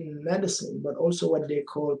in medicine, but also what they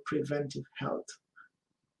call preventive health.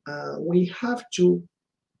 We have to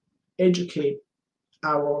educate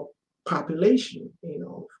our population,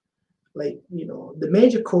 the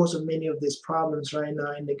major cause of many of these problems right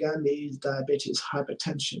now in the Gambia is diabetes,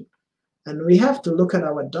 hypertension. And we have to look at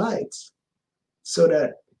our diets so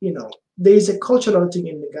that, there is a cultural thing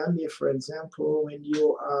in the Gambia, for example, when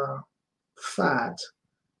you are fat,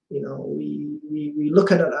 we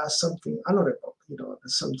look at it as something honorable,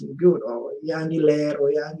 as something good, or yangi lair, or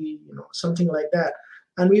yangi, something like that.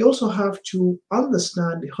 And we also have to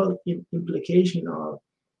understand the whole implication of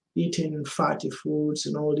eating fatty foods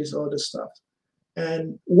and all this other stuff.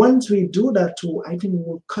 And once we do that too, I think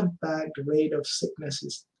we'll cut back the rate of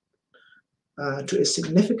sicknesses to a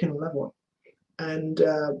significant level. And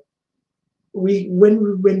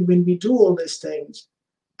when we do all these things,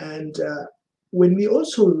 and when we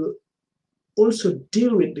also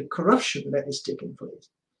deal with the corruption that is taking place,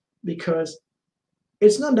 because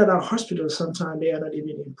it's not that our hospitals sometimes they are not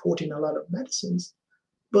even importing a lot of medicines,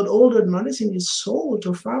 but all that medicine is sold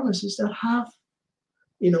to pharmacies that have,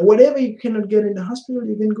 whatever you cannot get in the hospital,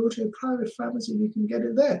 you can go to a private pharmacy, you can get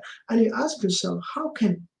it there. And you ask yourself, how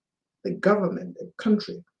can the government, the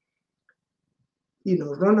country,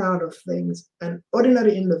 run out of things? An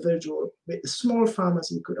ordinary individual with a small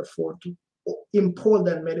pharmacy could afford to import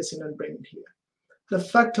that medicine and bring it here. The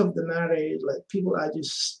fact of the matter is, like, people are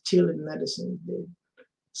just stealing medicine, they're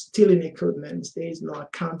stealing equipment, there is no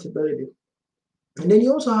accountability. And then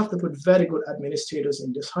you also have to put very good administrators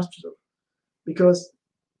in this hospital, because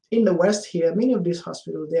in the West here, many of these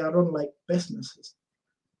hospitals, they are run like businesses.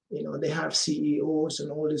 They have CEOs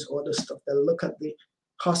and all this other stuff that look at the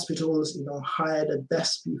hospitals, hire the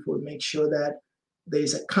best people, make sure that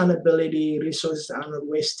there's accountability, resources are not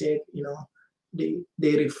wasted, they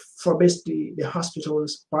refurbish the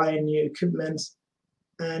hospitals, buy new equipment,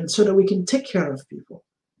 and so that we can take care of people.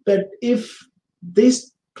 But if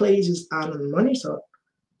these places are not monitored,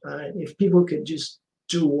 if people could just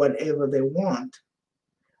do whatever they want,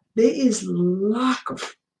 there is lack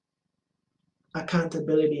of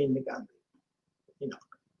accountability in the Gambia.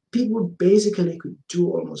 People basically could do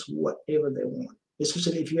almost whatever they want,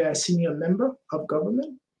 especially if you are a senior member of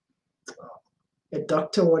government, a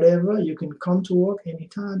doctor, whatever. You can come to work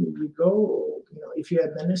anytime you go. Or, if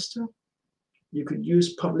you're a minister, you could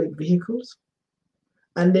use public vehicles.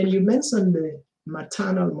 And then you mentioned the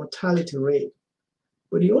maternal mortality rate,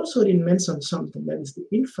 but you also didn't mention something, that is the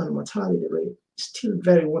infant mortality rate, still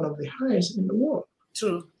one of the highest in the world.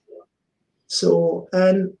 True. So,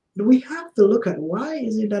 and we have to look at, why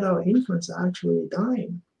is it that our infants are actually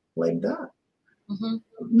dying like that? Mm-hmm.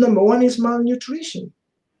 Number one is malnutrition.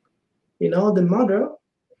 The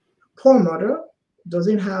poor mother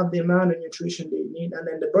doesn't have the amount of nutrition they need, and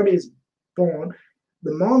then the body is born.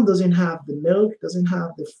 The mom doesn't have the milk, doesn't have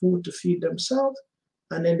the food to feed themselves,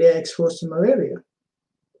 and then they're exposed to malaria.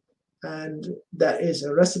 And that is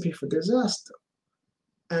a recipe for disaster.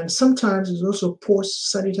 And sometimes it's also poor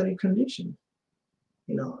sanitary condition.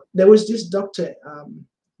 There was this doctor,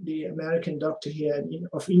 the American doctor here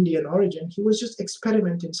of Indian origin. He was just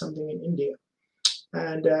experimenting something in India.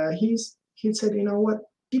 And he said, what?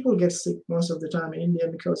 People get sick most of the time in India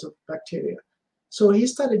because of bacteria. So he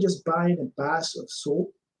started just buying a bar of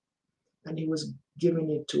soap, and he was giving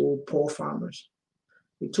it to poor farmers.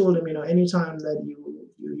 He told them, anytime that you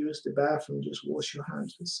use the bathroom, just wash your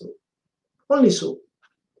hands with soap, only soap.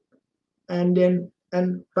 And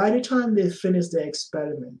by the time they finished their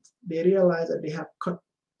experiment, they realized that they have cut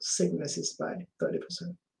sicknesses by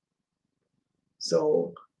 30%.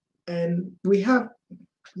 So, and we have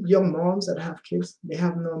young moms that have kids, they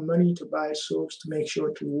have no money to buy soaps to make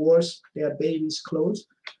sure to wash their babies' clothes,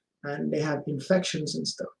 and they have infections and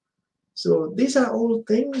stuff. So these are all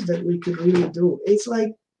things that we could really do. It's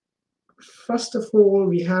like, first of all,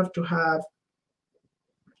 we have to have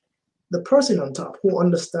the person on top who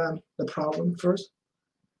understands the problem first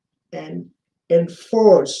and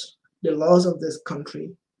enforce the laws of this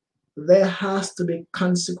country. There has to be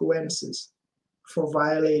consequences for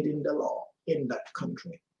violating the law in that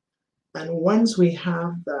country. And once we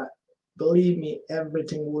have that, believe me,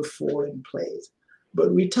 everything will fall in place.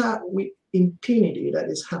 But with impunity that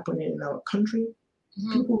is happening in our country,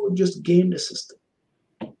 people will just game the system.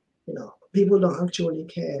 People don't actually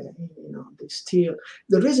care. They still,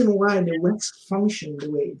 the reason why the West function the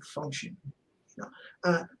way it functions,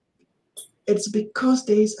 it's because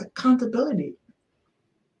there is accountability.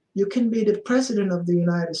 You can be the president of the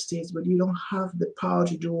United States, but you don't have the power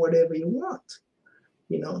to do whatever you want,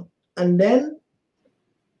 And then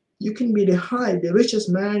you can be the richest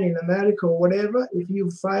man in America or whatever. If you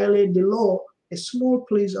violate the law, a small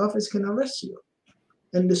police officer can arrest you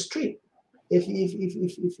in the street. If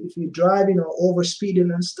you're driving or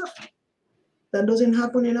overspeeding and stuff. That doesn't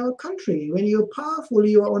happen in our country. When you're powerful,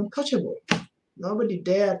 you are untouchable. Nobody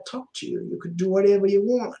dare talk to you. You could do whatever you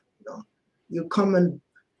want. You come and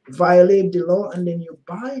violate the law, and then you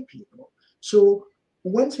buy people. So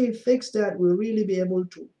once we fix that, we'll really be able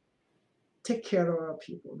to take care of our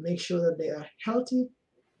people, make sure that they are healthy,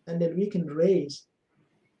 and then we can raise,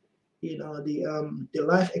 the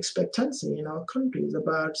life expectancy in our country is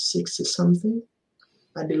about 60 something,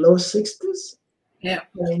 at the low 60s. Yeah.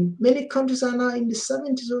 And many countries are now in the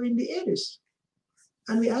 70s or in the 80s.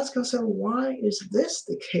 And we ask ourselves, why is this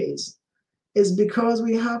the case? It's because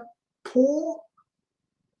we have poor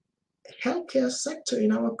healthcare sector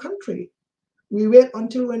in our country. We wait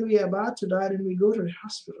until when we are about to die and we go to the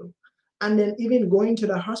hospital. And then even going to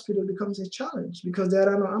the hospital becomes a challenge because there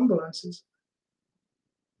are no ambulances.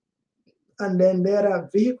 And then there are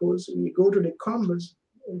vehicles. We go to the combos,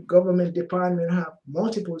 government department have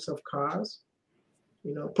multiples of cars.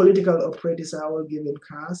 You know, political operatives are all given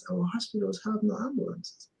cars. Our hospitals have no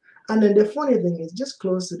ambulances. And then the funny thing is, just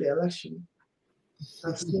close to the election,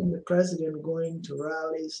 I've seen the president going to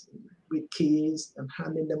rallies with keys and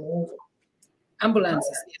handing them over. Ambulances.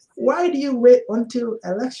 Yes. Why do you wait until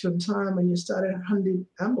election time and you started handing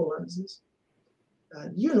ambulances?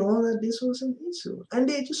 You know that this was an issue. And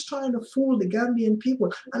they're just trying to fool the Gambian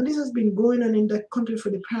people. And this has been going on in that country for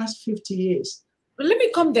the past 50 years. But let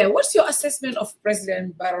me come there. What's your assessment of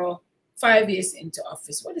President Barrow 5 years into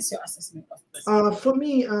office? What is your assessment of President? For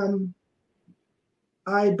me,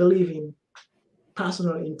 I believe in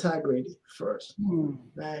personal integrity first.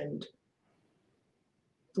 And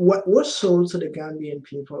what was sold to the Gambian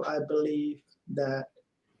people, I believe that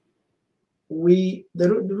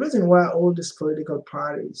the reason why all these political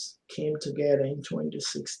parties came together in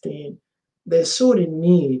 2016, they saw the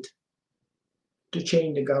need to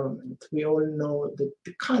change the government. We all know the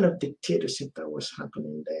kind of dictatorship that was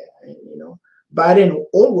happening there. And, you know, by then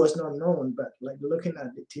all was not known, but like looking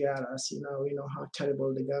at the TRRC now, we know how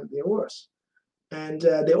terrible the Gambia was. And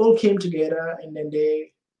they all came together and then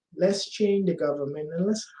let's change the government and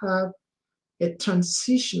let's have a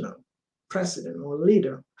transitional president or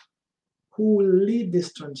leader who will lead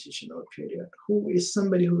this transitional period, who is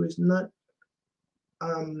somebody who is not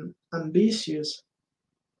ambitious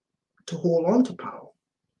to hold on to power.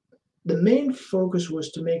 The main focus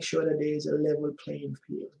was to make sure that there is a level playing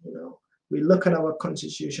field. You know, we look at our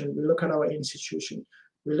constitution, we look at our institution,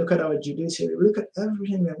 we look at our judiciary, we look at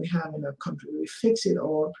everything that we have in our country, we fix it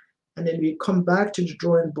all, and then we come back to the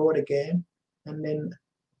drawing board again, and then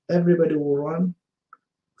everybody will run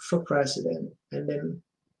for president, and then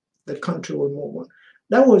the country will move on.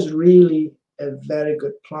 That was really a very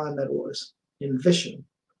good plan that was envisioned.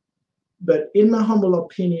 But in my humble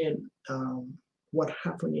opinion, what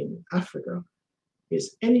happened in Africa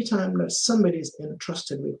is anytime that somebody is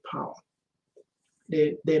entrusted with power,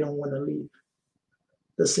 they don't want to leave.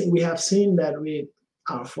 We have seen that with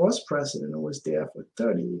our first president who was there for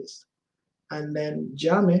 30 years. And then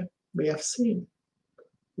Jammeh, we have seen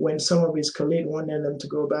when some of his colleagues wanted them to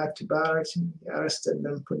go back to barracks, he arrested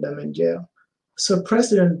them, put them in jail. So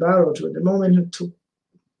President Barrow, at the moment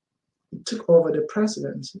he took over the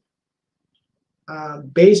presidency,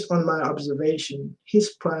 based on my observation,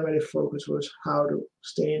 his primary focus was how to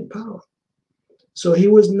stay in power. So he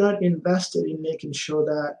was not invested in making sure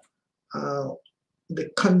that the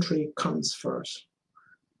country comes first,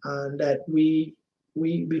 and that we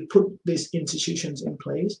put these institutions in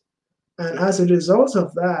place. And as a result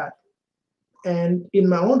of that, and in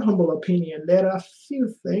my own humble opinion, there are a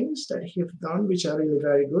few things that he has done which are really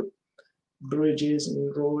very good. Bridges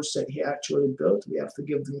and roads that he actually built, we have to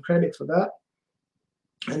give them credit for that.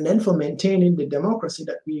 And then for maintaining the democracy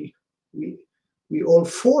that we all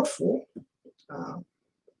fought for,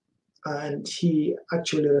 and he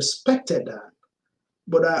actually respected that.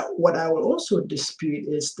 But what I will also dispute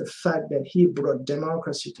is the fact that he brought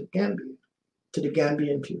democracy to Gambia, to the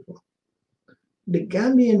Gambian people. The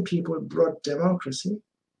Gambian people brought democracy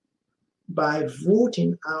by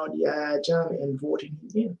voting out Yahya Jammeh and voting him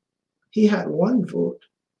in. He had one vote.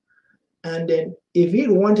 And then if he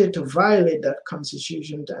wanted to violate that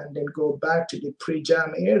constitution and then go back to the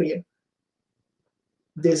pre-Jammeh area,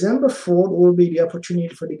 December 4th will be the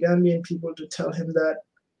opportunity for the Gambian people to tell him that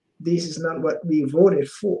this is not what we voted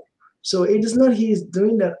for. So it is not he is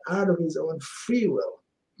doing that out of his own free will.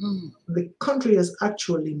 The country has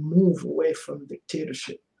actually moved away from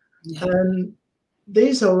dictatorship. Yeah. And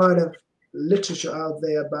there's a lot of literature out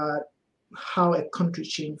there about how a country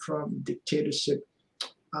changed from dictatorship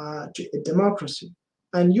to a democracy.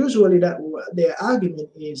 And usually their argument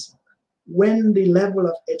is when the level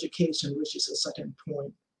of education reaches a certain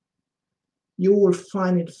point, you will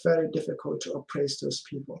find it very difficult to oppress those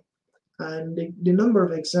people. And the number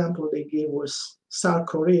of examples they gave was South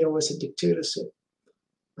Korea was a dictatorship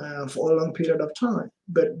for a long period of time.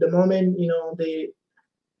 But the moment, you know, they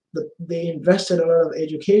invested a lot of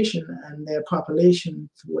education and their population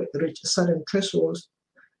reached certain thresholds,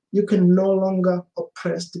 you can no longer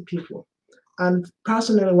oppress the people. And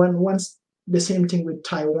personally, once the same thing with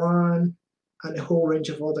Taiwan and a whole range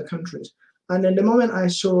of other countries. And then the moment I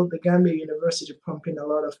saw the Gambia University pumping a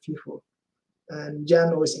lot of people, and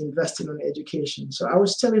Jammeh was investing in education, so I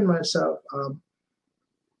was telling myself,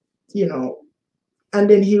 you know, and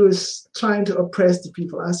then he was trying to oppress the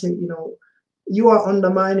people. I said, you know, you are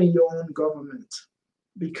undermining your own government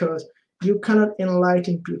because you cannot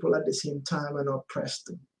enlighten people at the same time and oppress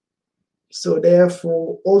them. So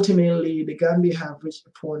therefore, ultimately, the Gambia have reached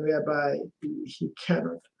a point whereby he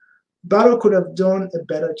cannot. Barrow could have done a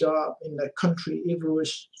better job in the country if he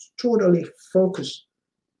was totally focused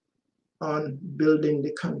on building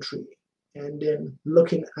the country and then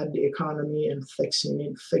looking at the economy and fixing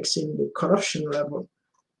the corruption level.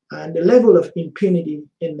 And the level of impunity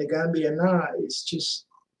in the Gambia now is just,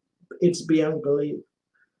 it's beyond belief.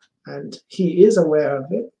 And he is aware of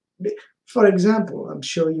it. For example, I'm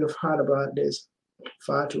sure you've heard about this,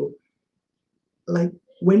 Fatou. Like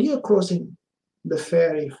when you're crossing the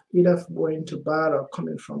ferry, either going to Barra or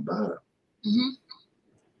coming from Barra,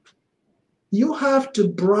 you have to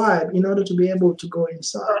bribe in order to be able to go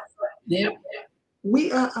inside. Yeah.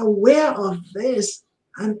 We are aware of this,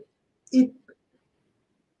 and it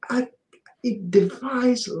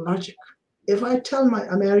defies logic. If I tell my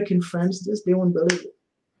American friends this, they won't believe it.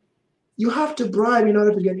 You have to bribe in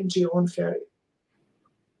order to get into your own ferry.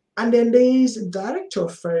 And then there is a director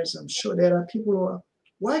of ferries. I'm sure there are people who are,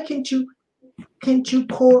 why can't you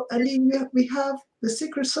call? And then we have the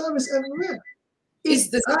Secret Service everywhere.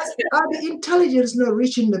 Are the intelligence not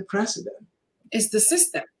reaching the president? It's the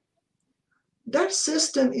system. That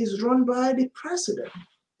system is run by the president.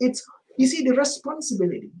 It's, you see, the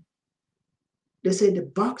responsibility. They say the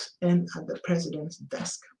buck ends at the president's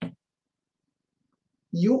desk.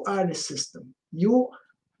 You are the system.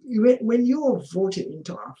 When you are voted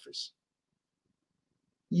into office,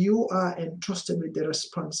 you are entrusted with the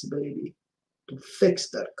responsibility to fix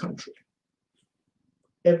that country.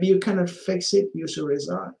 If you cannot fix it, you should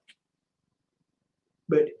resign.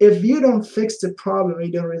 But if you don't fix the problem,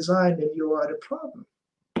 you don't resign, then you are the problem.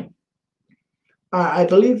 I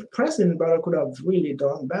believe President Barrow could have really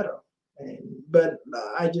done better. But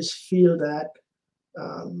I just feel that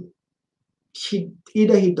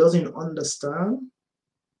either he doesn't understand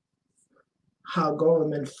how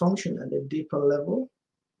government functions at a deeper level,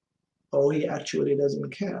 or he actually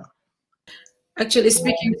doesn't care. Actually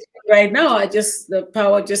speaking right now, the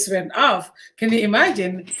power just went off. Can you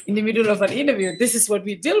imagine in the middle of an interview? This is what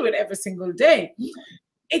we deal with every single day.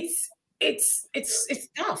 It's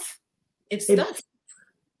tough. It's tough.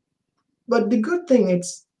 But the good thing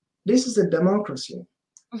is, this is a democracy,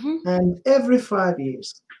 and every 5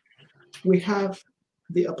 years we have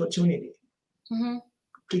the opportunity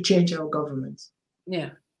to change our governments.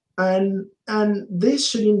 Yeah. And this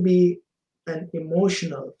shouldn't be an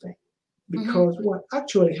emotional thing, because what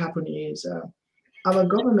actually happening is our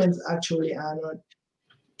governments actually are not,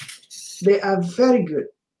 they are very good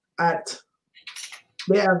at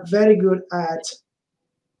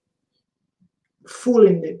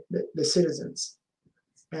fooling the citizens,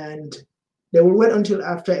 and they will wait until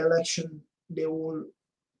after election. They will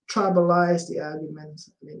tribalize the arguments.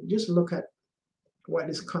 I mean, just look at what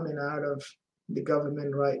is coming out of the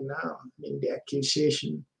government right now. I mean, the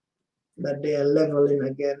accusation that they are leveling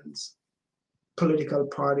against political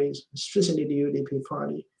parties, especially the UDP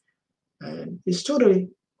party, and it's totally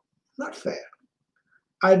not fair.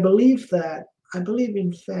 I believe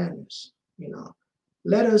in fairness. You know,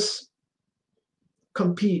 let us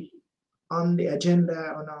compete on the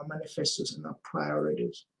agenda, on our manifestos and our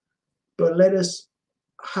priorities, but let us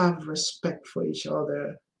have respect for each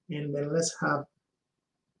other, and then let's have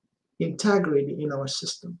integrity in our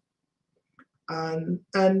system.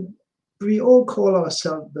 And we all call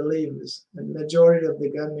ourselves believers, and the majority of the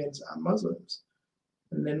Gambians are Muslims.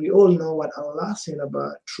 And then we all know what Allah said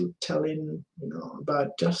about truth telling, you know,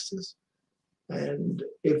 about justice. And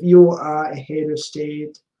if you are a head of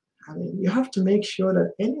state, I mean, you have to make sure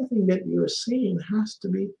that anything that you are saying has to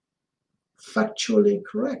be factually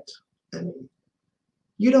correct. I mean,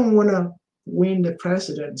 you don't want to win the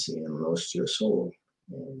presidency and lose your soul.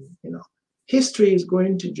 And, you know, history is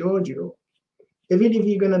going to judge you. Even if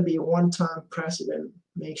you're going to be a one-time president,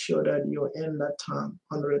 make sure that you end that time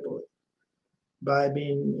honorably by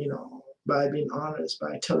being, you know, by being honest,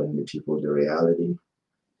 by telling the people the reality.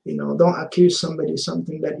 You know, don't accuse somebody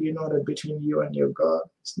something that you know that between you and your God,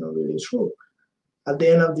 it's not really true. At the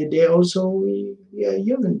end of the day, also, we are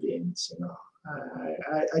human beings, you know.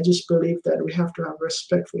 I just believe that we have to have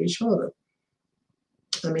respect for each other.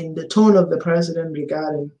 I mean, the tone of the president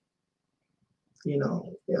regarding, you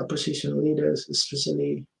know, the opposition leaders,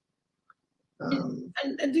 especially. And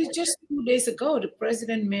just 2 days ago, the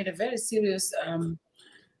president made a very serious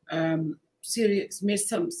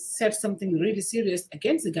said something really serious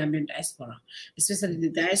against the Gambian diaspora, especially the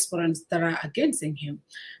diasporans that are against him.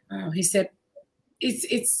 He said,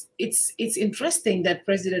 it's interesting that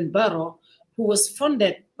President Barrow, who was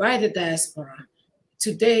funded by the diaspora,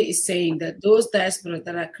 today is saying that those diaspora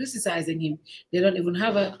that are criticizing him, they don't even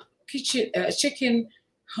have a chicken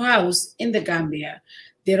house in the Gambia.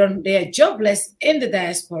 They are jobless in the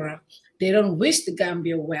diaspora. They don't wish the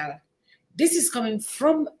Gambia well. This is coming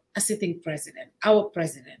from a sitting president, our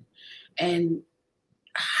president. And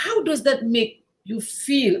how does that make you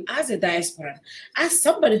feel as a diaspora, as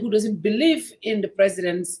somebody who doesn't believe in the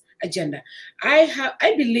president's agenda?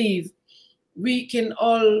 I believe we are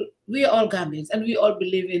all Gambians, and we all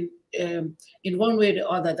believe in one way or the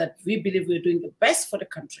other that we believe we're doing the best for the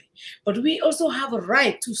country. But we also have a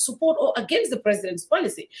right to support or against the president's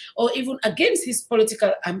policy, or even against his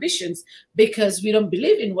political ambitions, because we don't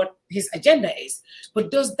believe in what his agenda is.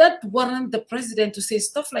 But does that warrant the president to say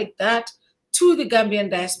stuff like that to the Gambian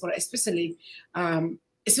diaspora, especially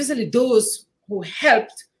those who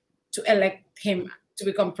helped to elect him to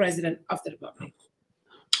become president of the Republic?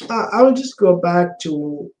 I will just go back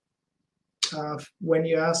to when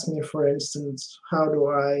you asked me, for instance, how do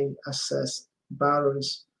I assess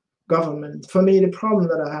Barrow's government? For me, the problem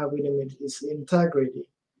that I have with him is integrity.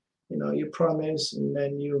 You know, you promise and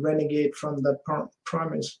then you renegade from that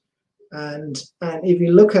promise. And if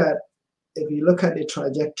you look at the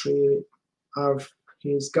trajectory of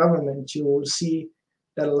his government, you will see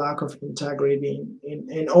the lack of integrity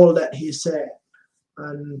in all that he said.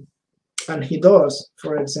 And he does.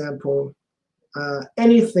 For example,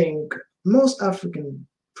 most African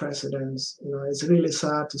presidents, you know, it's really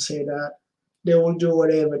sad to say that they will do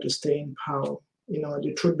whatever to stay in power. You know,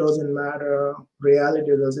 the truth doesn't matter,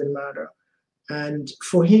 reality doesn't matter. And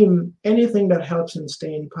for him, anything that helps him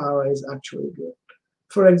stay in power is actually good.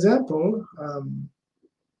 For example,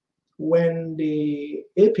 when the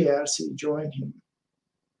APRC joined him,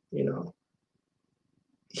 you know,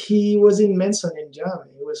 he wasn't mentioned in Jammeh.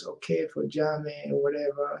 It was okay for Jammeh or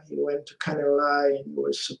whatever. He went to Kanilai and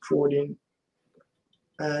was supporting.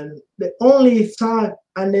 And the only time,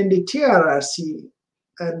 and then the TRRC,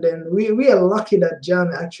 and then we are lucky that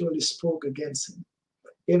Jammeh actually spoke against him.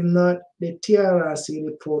 If not, the TRRC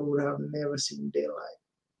report would have never seen daylight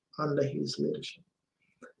under his leadership.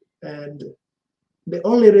 And the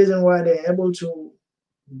only reason why they're able to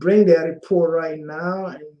bring their report right now,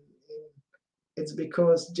 and it's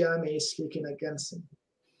because Jammeh is speaking against him.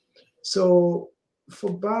 So for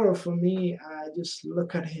Barrow, for me, I just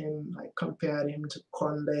look at him, I compare him to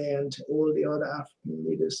Conde and to all the other African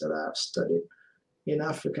leaders that I've studied in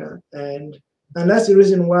Africa. And that's the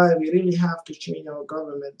reason why we really have to change our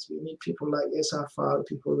government. We need people like Essa Mbye Faal,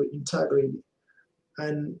 people with integrity,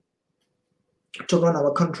 and to run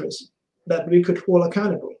our countries that we could hold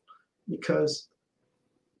accountable. Because,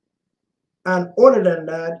 and other than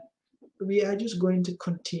that, we are just going to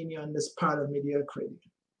continue on this path of mediocrity.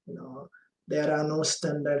 You know, there are no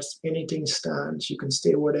standards, anything stands. You can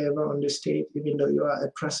stay whatever on the stage, even though you are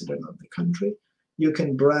a president of the country. You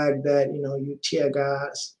can brag that, you know, you tear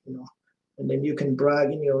gas, you know, and then you can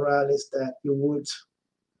brag in your rallies that you would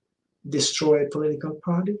destroy a political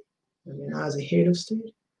party, I mean, as a head of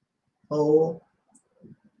state.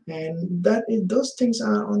 And those things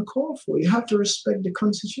are uncalled for. You have to respect the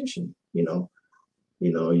Constitution, you know.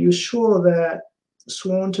 You sworn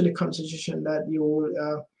to the Constitution that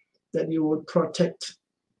you will protect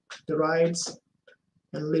the rights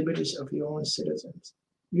and liberties of your own citizens.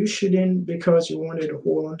 You shouldn't, because you wanted to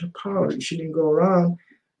hold on to power, you shouldn't go around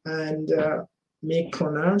and make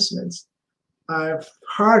pronouncements. I've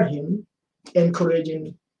heard him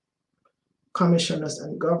encouraging commissioners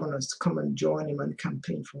and governors to come and join him and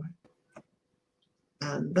campaign for him.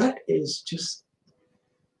 And that is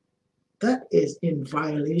in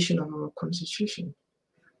violation of our Constitution.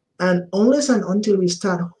 And unless and until we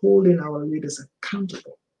start holding our leaders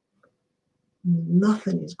accountable,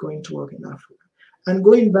 nothing is going to work in Africa. And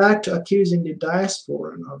going back to accusing the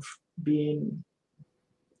diaspora of being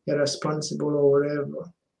irresponsible or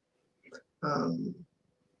whatever,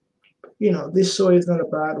 you know, this show is not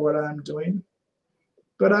about what I'm doing,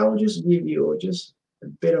 but I will just give you just a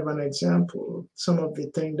bit of an example of some of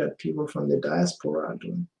the things that people from the diaspora are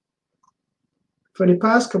doing. For the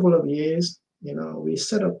past couple of years, you know, we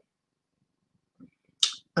set up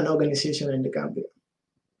an organization in the Gambia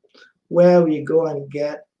where we go and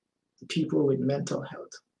get people with mental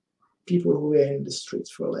health, people who were in the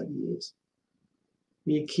streets for like years.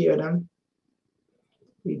 We care them.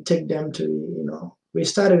 We take them to, you know, we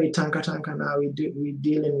started with Tanka Tanka, now we're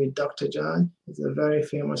dealing with Dr. John. He's a very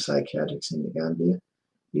famous psychiatrist in the Gambia.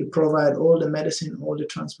 We provide all the medicine, all the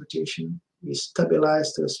transportation. We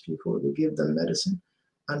stabilize those people. We give them medicine.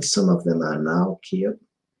 And some of them are now cured.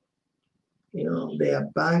 You know, they are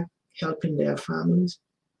back helping their families.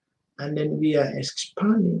 And then we are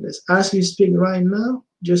expanding this. As we speak right now,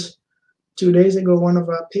 just 2 days ago, one of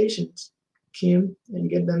our patients came and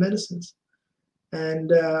get their medicines. And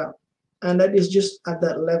that is just at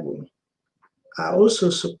that level. I also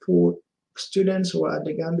support students who are at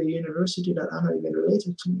the Gambia University that are not even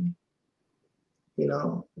related to me. You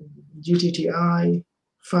know, GTTI,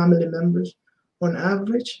 family members. On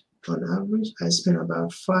average, I spend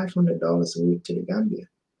about $500 a week to the Gambia.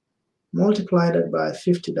 Multiply that by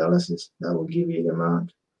 $50, that will give you the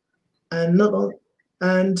amount. And not all,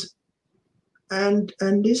 and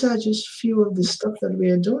these are just few of the stuff that we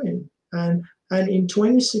are doing. And in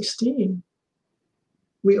 2016,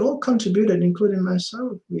 we all contributed, including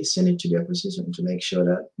myself. We sent it to the opposition to make sure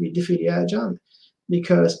that we defeat Yahya Jammeh,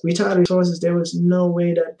 because without resources, there was no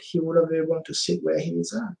way that he would have been able to sit where he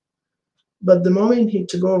is at. But the moment he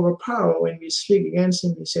took over power, when we speak against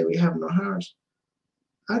him, he said, we have no heart.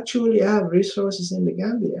 Actually, I have resources in the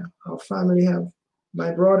Gambia. Our family have,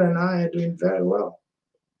 my brother and I are doing very well.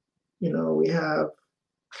 You know, we have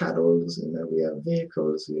cattle, you know, we have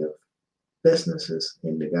vehicles, we have businesses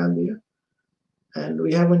in the Gambia. And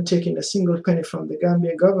we haven't taken a single penny from the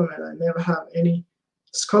Gambia government. I never have any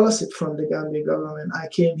scholarship from the Gambia government. I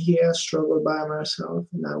came here, struggled by myself,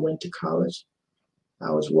 and I went to college.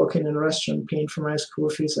 I was working in a restaurant, paying for my school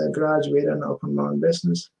fees. I graduated and opened my own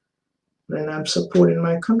business. And I'm supporting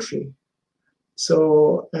my country.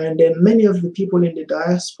 So, and then many of the people in the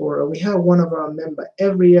diaspora, we have one of our members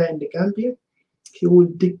every year in the Gambia, he will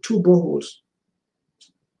dig 2 boreholes.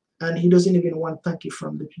 And he doesn't even want thank you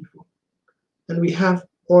from the people. And we have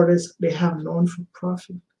others, they have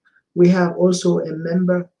non-for-profit. We have also a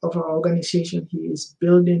member of our organization, he is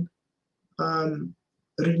building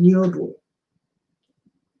renewable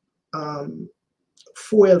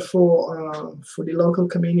fuel for the local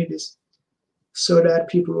communities, so that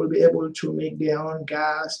people will be able to make their own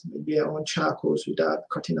gas, make their own charcoals without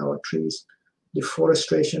cutting our trees.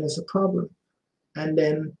 Deforestation is a problem. And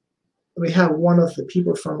then we have one of the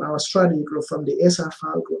people from our strategy group, from the Essa Mbye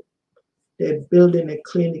Faal group. They're building a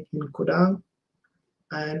clinic in Kudang.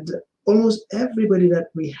 And almost everybody that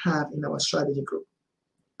we have in our strategy group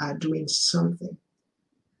are doing something,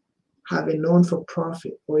 have a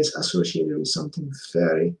non-for-profit or is associated with something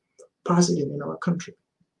very positive in our country,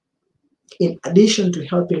 in addition to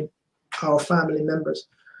helping our family members.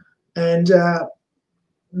 And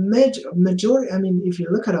majority, I mean, if you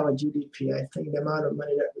look at our GDP, I think the amount of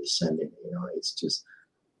money that we send in, you know, it's just,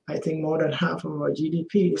 I think more than half of our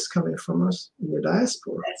GDP is coming from us in the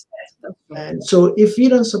diaspora. And so if we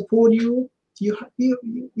don't support you, you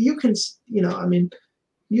can, you know, I mean,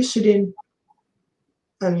 you shouldn't,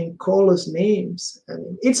 I mean, call us names. I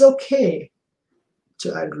mean, it's okay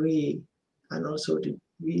to agree, and also to,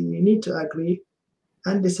 we need to agree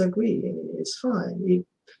and disagree. I mean, it's fine.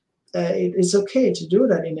 It's okay to do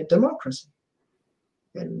that in a democracy.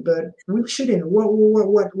 But we shouldn't.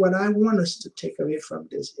 What I want us to take away from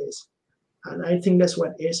this is, and I think that's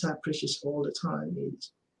what Essa preaches all the time,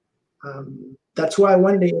 is that's why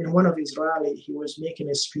one day in one of his rallies, he was making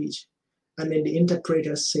a speech, and then the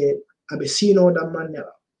interpreter said, Abesino da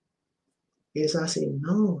Mandela. Essa said,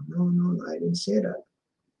 no, I didn't say that.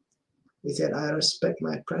 He said, I respect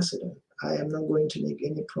my president. I am not going to make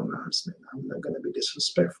any pronouncement. I'm not going to be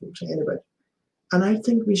disrespectful to anybody. And I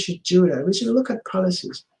think we should do that. We should look at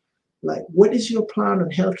policies. Like, what is your plan on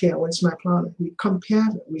healthcare? What's my plan? We compare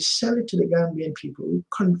it. We sell it to the Gambian people. We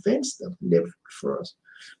convince them they vote for us.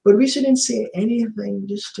 But we shouldn't say anything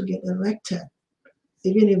just to get elected,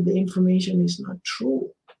 even if the information is not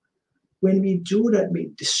true. When we do that,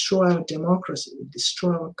 we destroy our democracy, we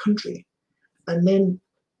destroy our country. And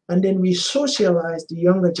then we socialize the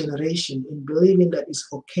younger generation in believing that it's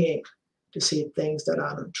okay to say things that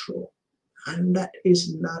are not true. And that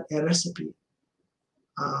is not a recipe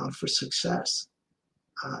for success.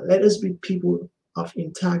 Let us be people of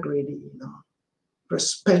integrity, you know,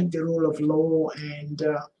 respect the rule of law, and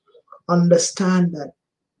understand that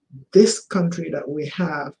this country that we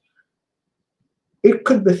have, it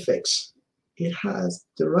could be fixed. It has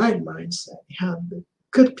the right mindset. It has the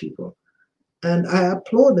good people. And I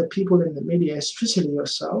applaud the people in the media, especially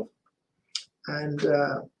yourself. And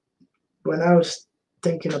when I was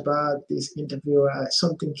thinking about this interview,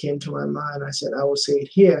 something came to my mind. I said, I will say it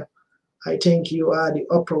here. I think you are the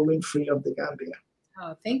Oprah Winfrey of the Gambia.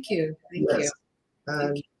 Oh, thank you. Thank you.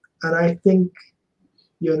 And I think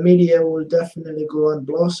your media will definitely grow and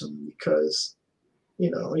blossom because,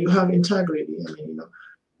 you know, you have integrity. I mean, you know,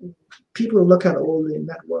 people look at all the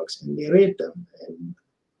networks and they rate them,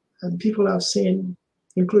 and people have seen,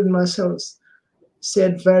 including myself,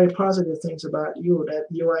 said very positive things about you, that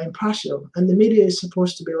you are impartial, and the media is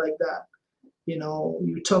supposed to be like that. You know,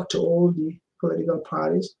 you talk to all the political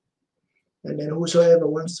parties, and then whosoever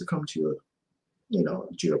wants to come to your, you know,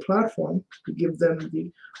 to your platform, you give them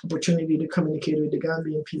the opportunity to communicate with the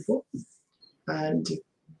Gambian people, and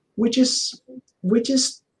which is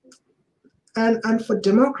and for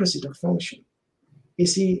democracy to function, you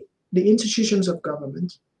see, the institutions of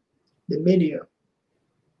government, the media,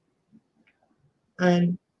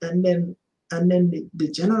 and then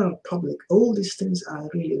the general public, all these things are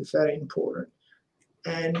really very important.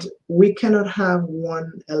 And we cannot have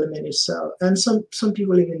one element itself. And some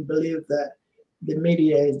people even believe that the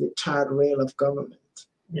media is the third rail of government.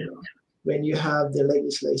 You know, when you have the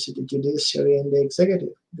legislature, the judiciary, and the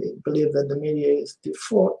executive, they believe that the media is the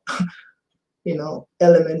fourth, you know,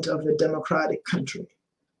 element of a democratic country.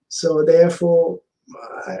 So therefore,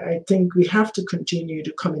 I think we have to continue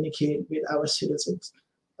to communicate with our citizens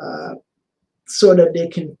so that they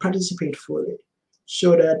can participate fully,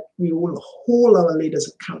 so that we will hold our leaders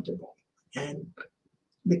accountable. And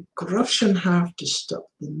the corruption have to stop.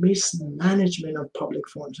 The mismanagement of public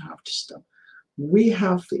funds have to stop. We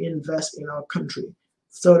have to invest in our country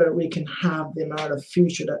so that we can have the amount of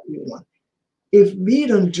future that we want. If we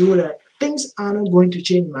don't do that, things are not going to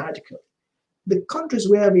change magically. The countries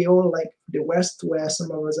where we all, like the West, where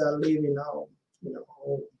some of us are living now, you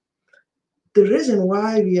know, the reason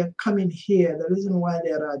why we are coming here, the reason why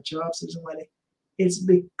there are jobs, the reason why it's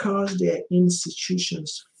because their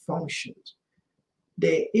institutions function.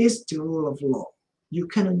 There is the rule of law. You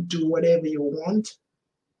cannot do whatever you want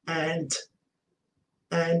and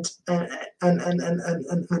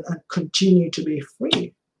continue to be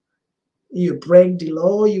free. You break the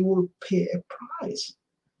law, you will pay a price.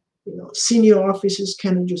 You know, senior officers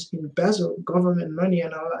cannot just embezzle government money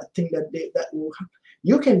and all that thing that will happen.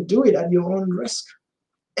 You can do it at your own risk.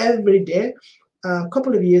 Every day, a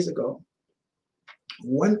couple of years ago,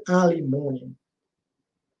 one early morning,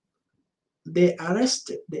 they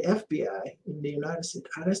arrested, the FBI in the United States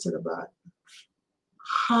arrested about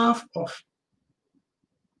half of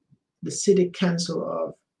the city council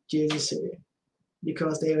of Jersey City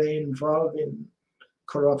because they were involved in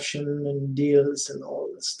corruption and deals and all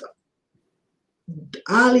this stuff.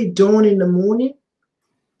 Early dawn in the morning,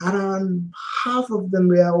 around half of them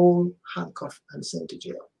were all handcuffed and sent to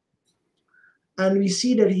jail. And we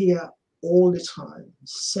see that here all the time,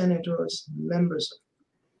 senators, members.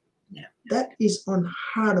 Yeah. That is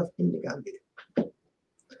unheard of in the Gambia.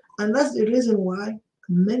 And that's the reason why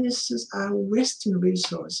ministers are wasting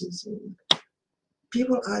resources.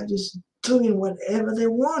 People are just doing whatever they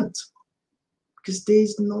want because there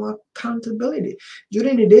is no accountability.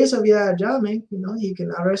 During the days of Yahya Jammeh, you know, he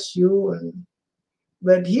can arrest you,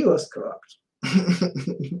 but he was corrupt.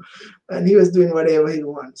 And he was doing whatever he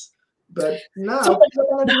wants. But now,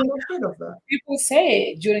 people are not afraid of that. People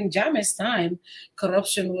say during Jammeh's time,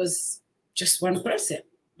 corruption was just one person.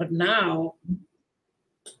 But now,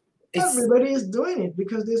 everybody is doing it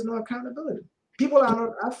because there's no accountability. People are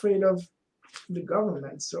not afraid of the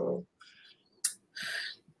government. So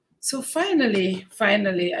finally,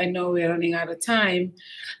 I know we're running out of time.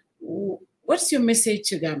 What's your message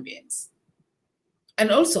to Gambians?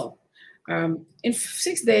 And also, in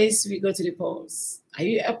 6 days, we go to the polls. Are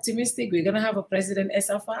you optimistic we're going to have a president,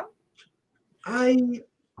 Essa Faal? I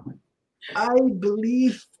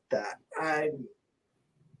believe that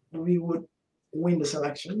we would win this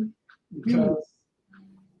election because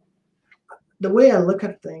the way I look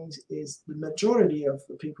at things is the majority of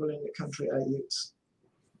the people in the country are youths.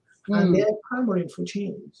 And they're clamoring for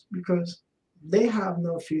change because they have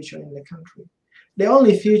no future in the country. The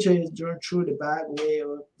only future is through the bad way,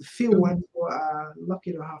 or the few ones who are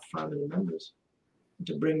lucky to have family members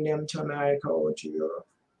to bring them to America or to Europe.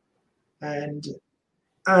 And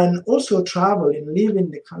also traveling,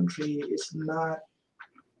 leaving the country is not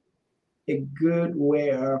a good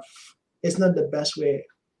way of, it's not the best way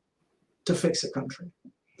to fix a country.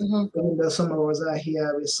 Even though some of us are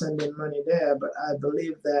here, we're sending money there, but I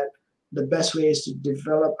believe that the best way is to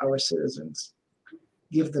develop our citizens,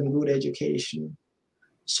 give them good education,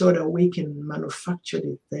 so that we can manufacture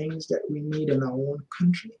the things that we need in our own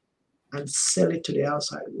country and sell it to the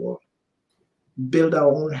outside world. Build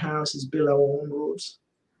our own houses, build our own roads.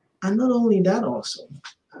 And not only that also,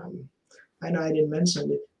 I know I didn't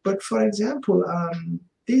mention it, but for example,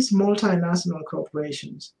 these multinational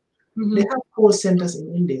corporations, they have call centers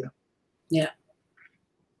in India. Yeah.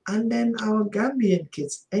 And then our Gambian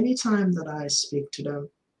kids, anytime that I speak to them,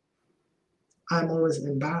 I'm always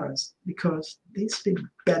embarrassed because they speak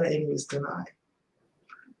better English than I.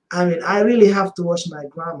 I mean, I really have to watch my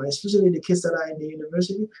grammar, especially the kids that are in the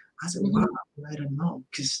university. I said, wow, I don't know,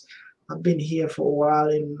 because I've been here for a while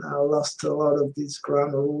and I lost a lot of these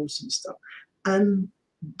grammar rules and stuff. And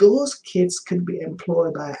those kids could be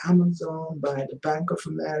employed by Amazon, by the Bank of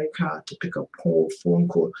America to pick up phone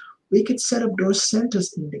call. We could set up those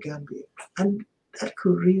centers in the Gambia, and that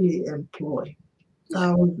could really employ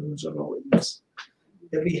thousands of our youths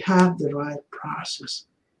if we have the right process.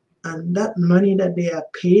 And that money that they are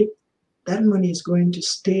paid, that money is going to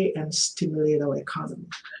stay and stimulate our economy.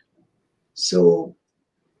 So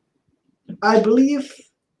I believe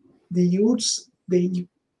the youths, the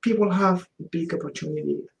people have a big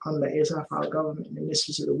opportunity under Essa Mbye government, and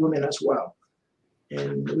especially the women as well.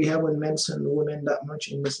 And we haven't mentioned women that much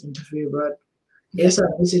in this interview, but Essa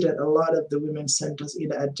visited a lot of the women's centers,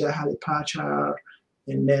 either at Jahali Pachar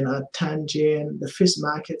and then at Tangier, the fish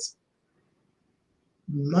markets.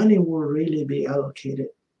 Money will really be allocated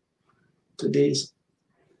to these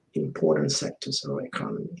important sectors of our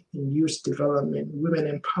economy, in youth development,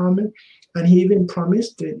 women empowerment, and he even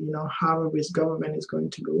promised that, you know, half of his government is going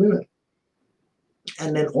to be women.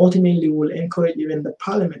 And then ultimately will encourage even the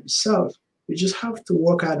parliament itself. We just have to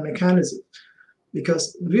work out mechanisms,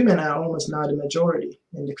 because women are almost now the majority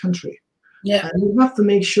in the country. Yeah. And we have to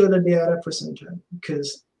make sure that they are represented,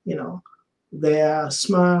 because, you know, they are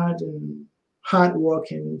smart and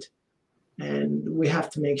hardworking, and we have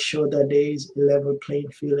to make sure that there is a level playing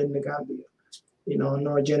field in the Gambia. You know,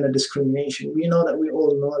 no gender discrimination. We know that, we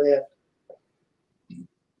all know that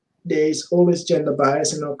there is always gender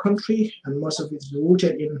bias in our country, and most of it is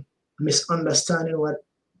rooted in misunderstanding what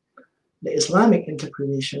the Islamic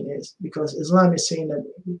interpretation is, because Islam is saying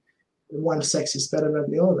that one sex is better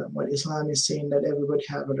than the other, but Islam is saying that everybody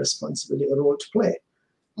have a responsibility, a role to play.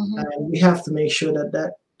 And we have to make sure that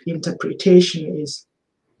that interpretation is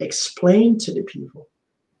explained to the people,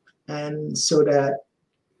 and so that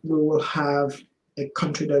we will have a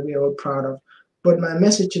country that we are all proud of. But my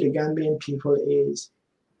message to the Gambian people is,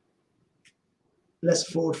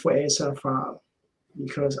 let's vote for Essa Mbye,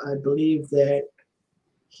 because I believe that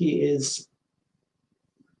he is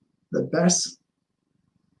the best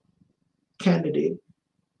candidate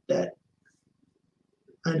that,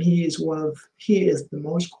 and he is the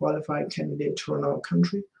most qualified candidate to run our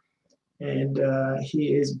country. And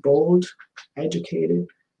he is bold, educated,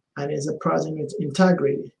 and is a person with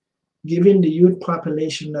integrity. Given the youth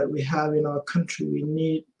population that we have in our country, we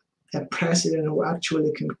need a president who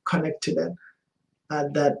actually can connect to that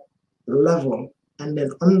at that level, and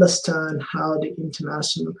then understand how the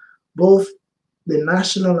international, both the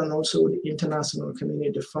national and also the international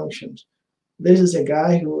community functions. This is a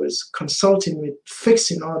guy who is consulting with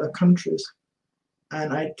fixing other countries.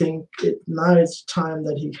 And I think now it's time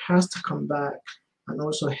that he has to come back and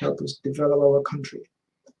also help us develop our country.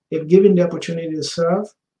 If given the opportunity to serve,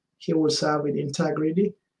 he will serve with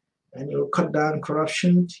integrity, and he will cut down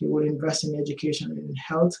corruption. He will invest in education and in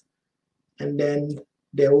health. And then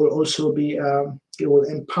there will also be, he will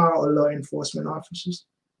empower law enforcement officers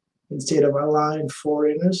instead of allowing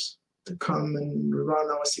foreigners to come and run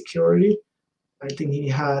our security. I think he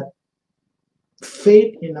had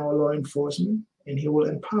faith in our law enforcement, and he will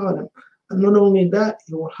empower them. And not only that,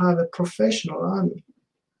 he will have a professional army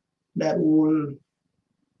that will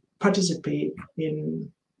participate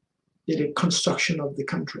in the construction of the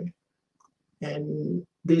country. And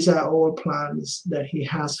these are all plans that he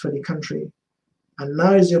has for the country. And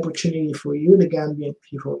now is the opportunity for you, the Gambian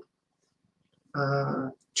people,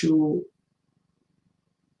 to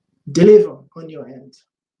deliver on your end.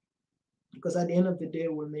 Because at the end of the day,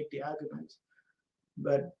 we'll make the argument,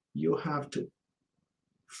 but you have to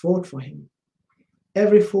vote for him.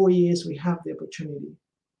 Every 4 years, we have the opportunity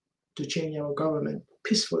to change our government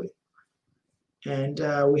peacefully. And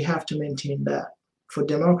we have to maintain that for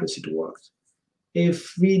democracy to work.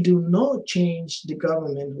 If we do not change the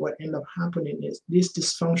government, what ends up happening is this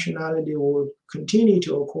dysfunctionality will continue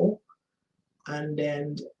to occur. And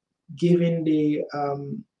then given the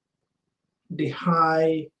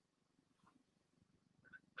high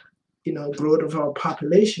growth of our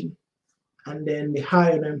population, and then the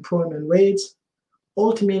high unemployment rates,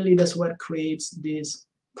 ultimately that's what creates these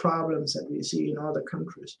problems that we see in other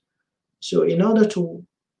countries. So in order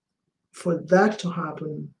for that to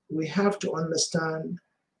happen, we have to understand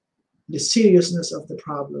the seriousness of the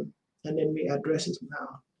problem, and then we address it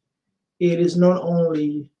now. It is not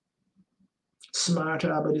only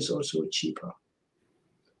smarter, but it's also cheaper.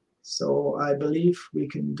 So I believe we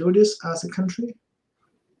can do this as a country,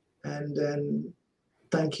 and then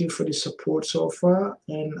thank you for the support so far,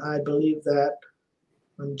 and I believe that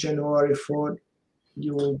on January 4th,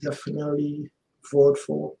 you will definitely vote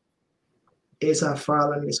for Essa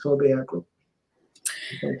Faal and Miss Mbye Group.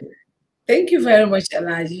 Thank you. Thank you very much,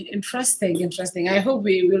 Alhagie. Interesting. I hope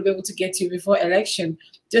we will be able to get you before election,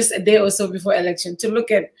 just a day or so before election, to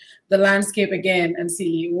look at the landscape again and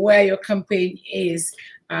see where your campaign is,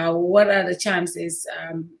 what are the chances,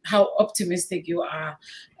 how optimistic you are.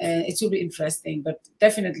 It will be interesting, but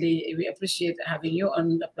definitely we appreciate having you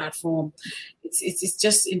on the platform. It's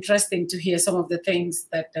just interesting to hear some of the things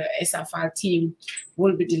that the Essa Faal team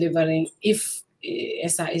will be delivering if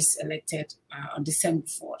Essa is elected on December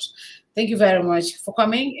 4th. Thank you very much for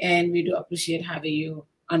coming, and we do appreciate having you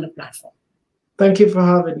on the platform. Thank you for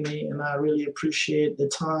having me, and I really appreciate the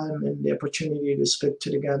time and the opportunity to speak to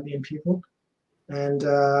the Gambian people. And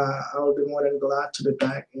I'll be more than glad to be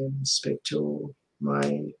back and speak to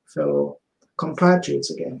my fellow compatriots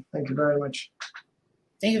again. Thank you very much.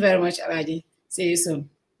 Thank you very much, Alhagie. See you soon.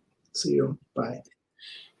 See you. Bye.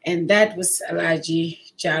 And that was Alhagie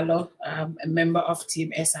Jallow, a member of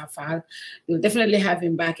Team Essa Faal. We'll definitely have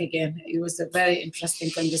him back again. It was a very interesting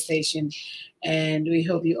conversation, and we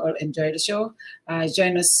hope you all enjoy the show.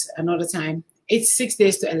 Join us another time. It's 6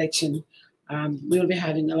 days to election. We'll be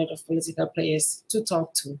having a lot of political players to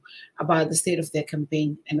talk to about the state of their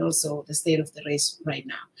campaign and also the state of the race right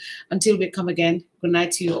now. Until we come again, good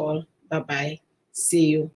night to you all. Bye-bye. See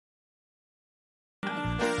you.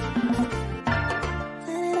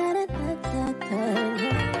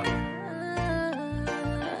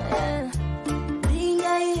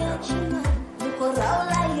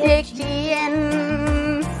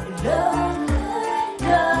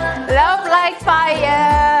 Love like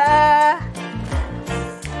fire.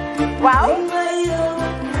 Wow.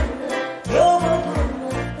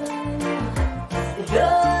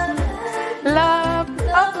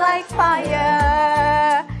 Love like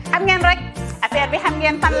fire. Xam ngeen rek affaire bi xam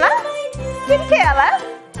ngeen fan la? Skincare la.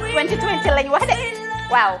 2020 lañ wax de.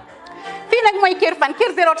 Waaw. Fii nag mooy Kerr fan,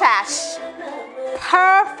 Kerr zero tache.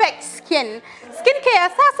 Perfect skin. Skincare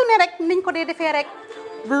saa su ne rek niñ ko dee defee rek.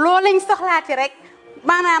 Loo lañ soxlaati rek.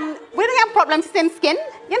 Maanaam bu ngeen am problème ci seen skin,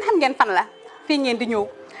 yéen xam ngeen fan la. Fii ngeen di ñëw.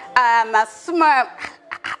 Suma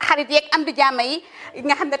xarit yeeg am di jàmm yi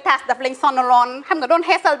nga xam ne taas daf lañ sonaloon, xam nga doon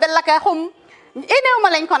xeesal ba la ka xum. Éneew ma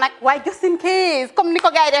lañ ko nag waaye just in case comme ni ko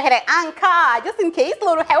gars yi di waxee rek en cas just in case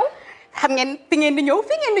loolu xew xam ngeen fi ngeen di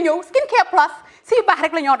ñëw Skincare Plus si yu baax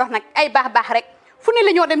rek la ñoo dox nag ay baax rek fu ne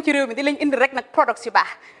la ñoo dem ci réew mi di lañ indi rek nag products yu baax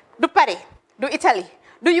du Paris du Italie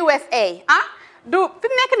du USA du fi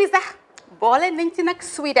mu nekk nii sax boole nañ ci nag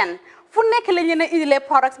Sweden fu nekk lañ leen a indi les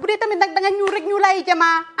products bu dee tamit nag da nga ñuul rek ñu lay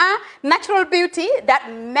jamaa natural beauty that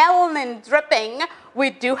melanin dripping we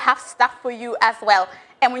do have stuff for you as well.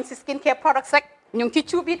 Emuñ ci skincare products rek ñu ngi ci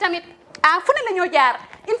cuub yi tamit fu ne la ñoo jaar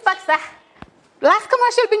in fact sax last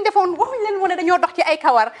commercial bi ñu defoon waxuñ leen woon dañoo dox ci ay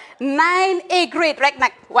kawar 9A grade rek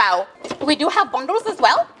nag waaw. We do have bundles as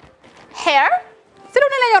well hair si lu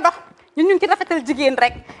ne la ñoo dox ñun ñu ngi ci rafetal jigéen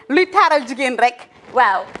rek luy taaral jigéen rek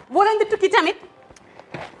waaw boo leen di tukki tamit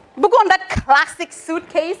bëggoon that classic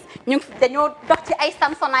suitcase ñu dañoo dox ci ay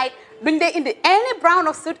Samsonite duñ dee indi any brand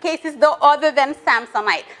of suitcases though other than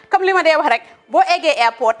Samsonite comme li ma dee wax rek boo eggee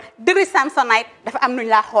airport dëri Samsonite dafa am nuñ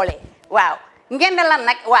laa xoolee waaw ngeen ne lan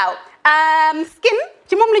nag waaw skin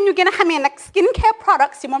ci moom la ñu gën a xamee nag skincare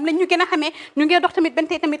products ci moom la ñu gën a xamee ñu ngi dox tamit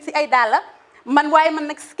bentee tamit si ay dàlla man waaye man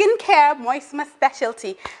nag skincare mooy suma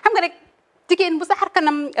specialty xam nga rek jigéen bu sa xar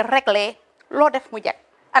kanam réglé loo def mu jag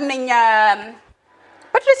am nañ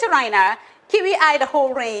Patricia Reiner, Kiwi Eye, the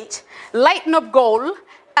whole range, Lighten Up Gold,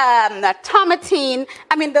 Tomatine.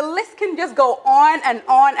 I mean, the list can just go on and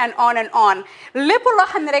on and on and on. Lépp loo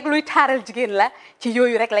xam ne rek luy taaral jigéen la ci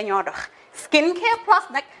yooyu rek la ñoo dox. Skincare Plus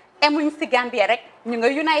nag emuñ si Gambia rek ñu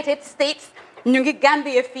ngi United States ñu ngi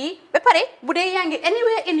Gambia fii ba pare bu dee yaa ngi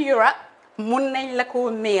anywhere in Europe mun nañ la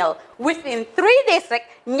ko mail within 3 days rek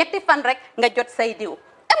ñetti fan rek nga jot say diw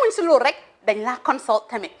emuñ si loolu rek dañ laa consult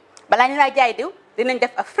tamit balaa ñu laa jaay diw dinañ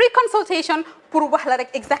def a free consultation pour wax la rek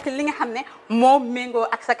exactly li nga xam ne moo méngoo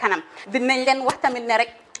ak sa kanam dinañ leen wax tamit ne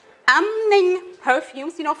rek am nañ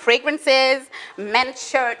perfumes, you know, fragrances, men's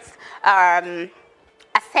shirts,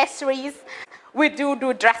 accessories. We do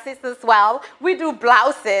dresses as well. We do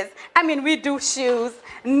blouses. I mean, we do shoes.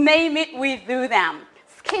 Name it, we do them.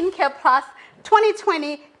 Skincare Plus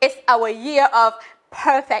 2020 is our year of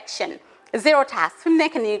perfection. Zero task. Fi mu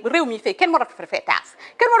nekk nii réew mi fii kenn waratu fi task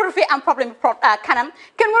kenn waratu fi am problème kanam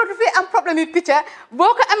kenn waratu fi am problème yu picca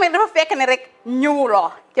boo ko amee dafa fekk ne rek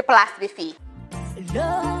ñëwuloo ci place bi fii.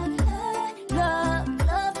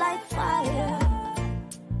 Love like fire.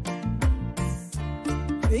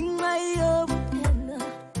 Bring my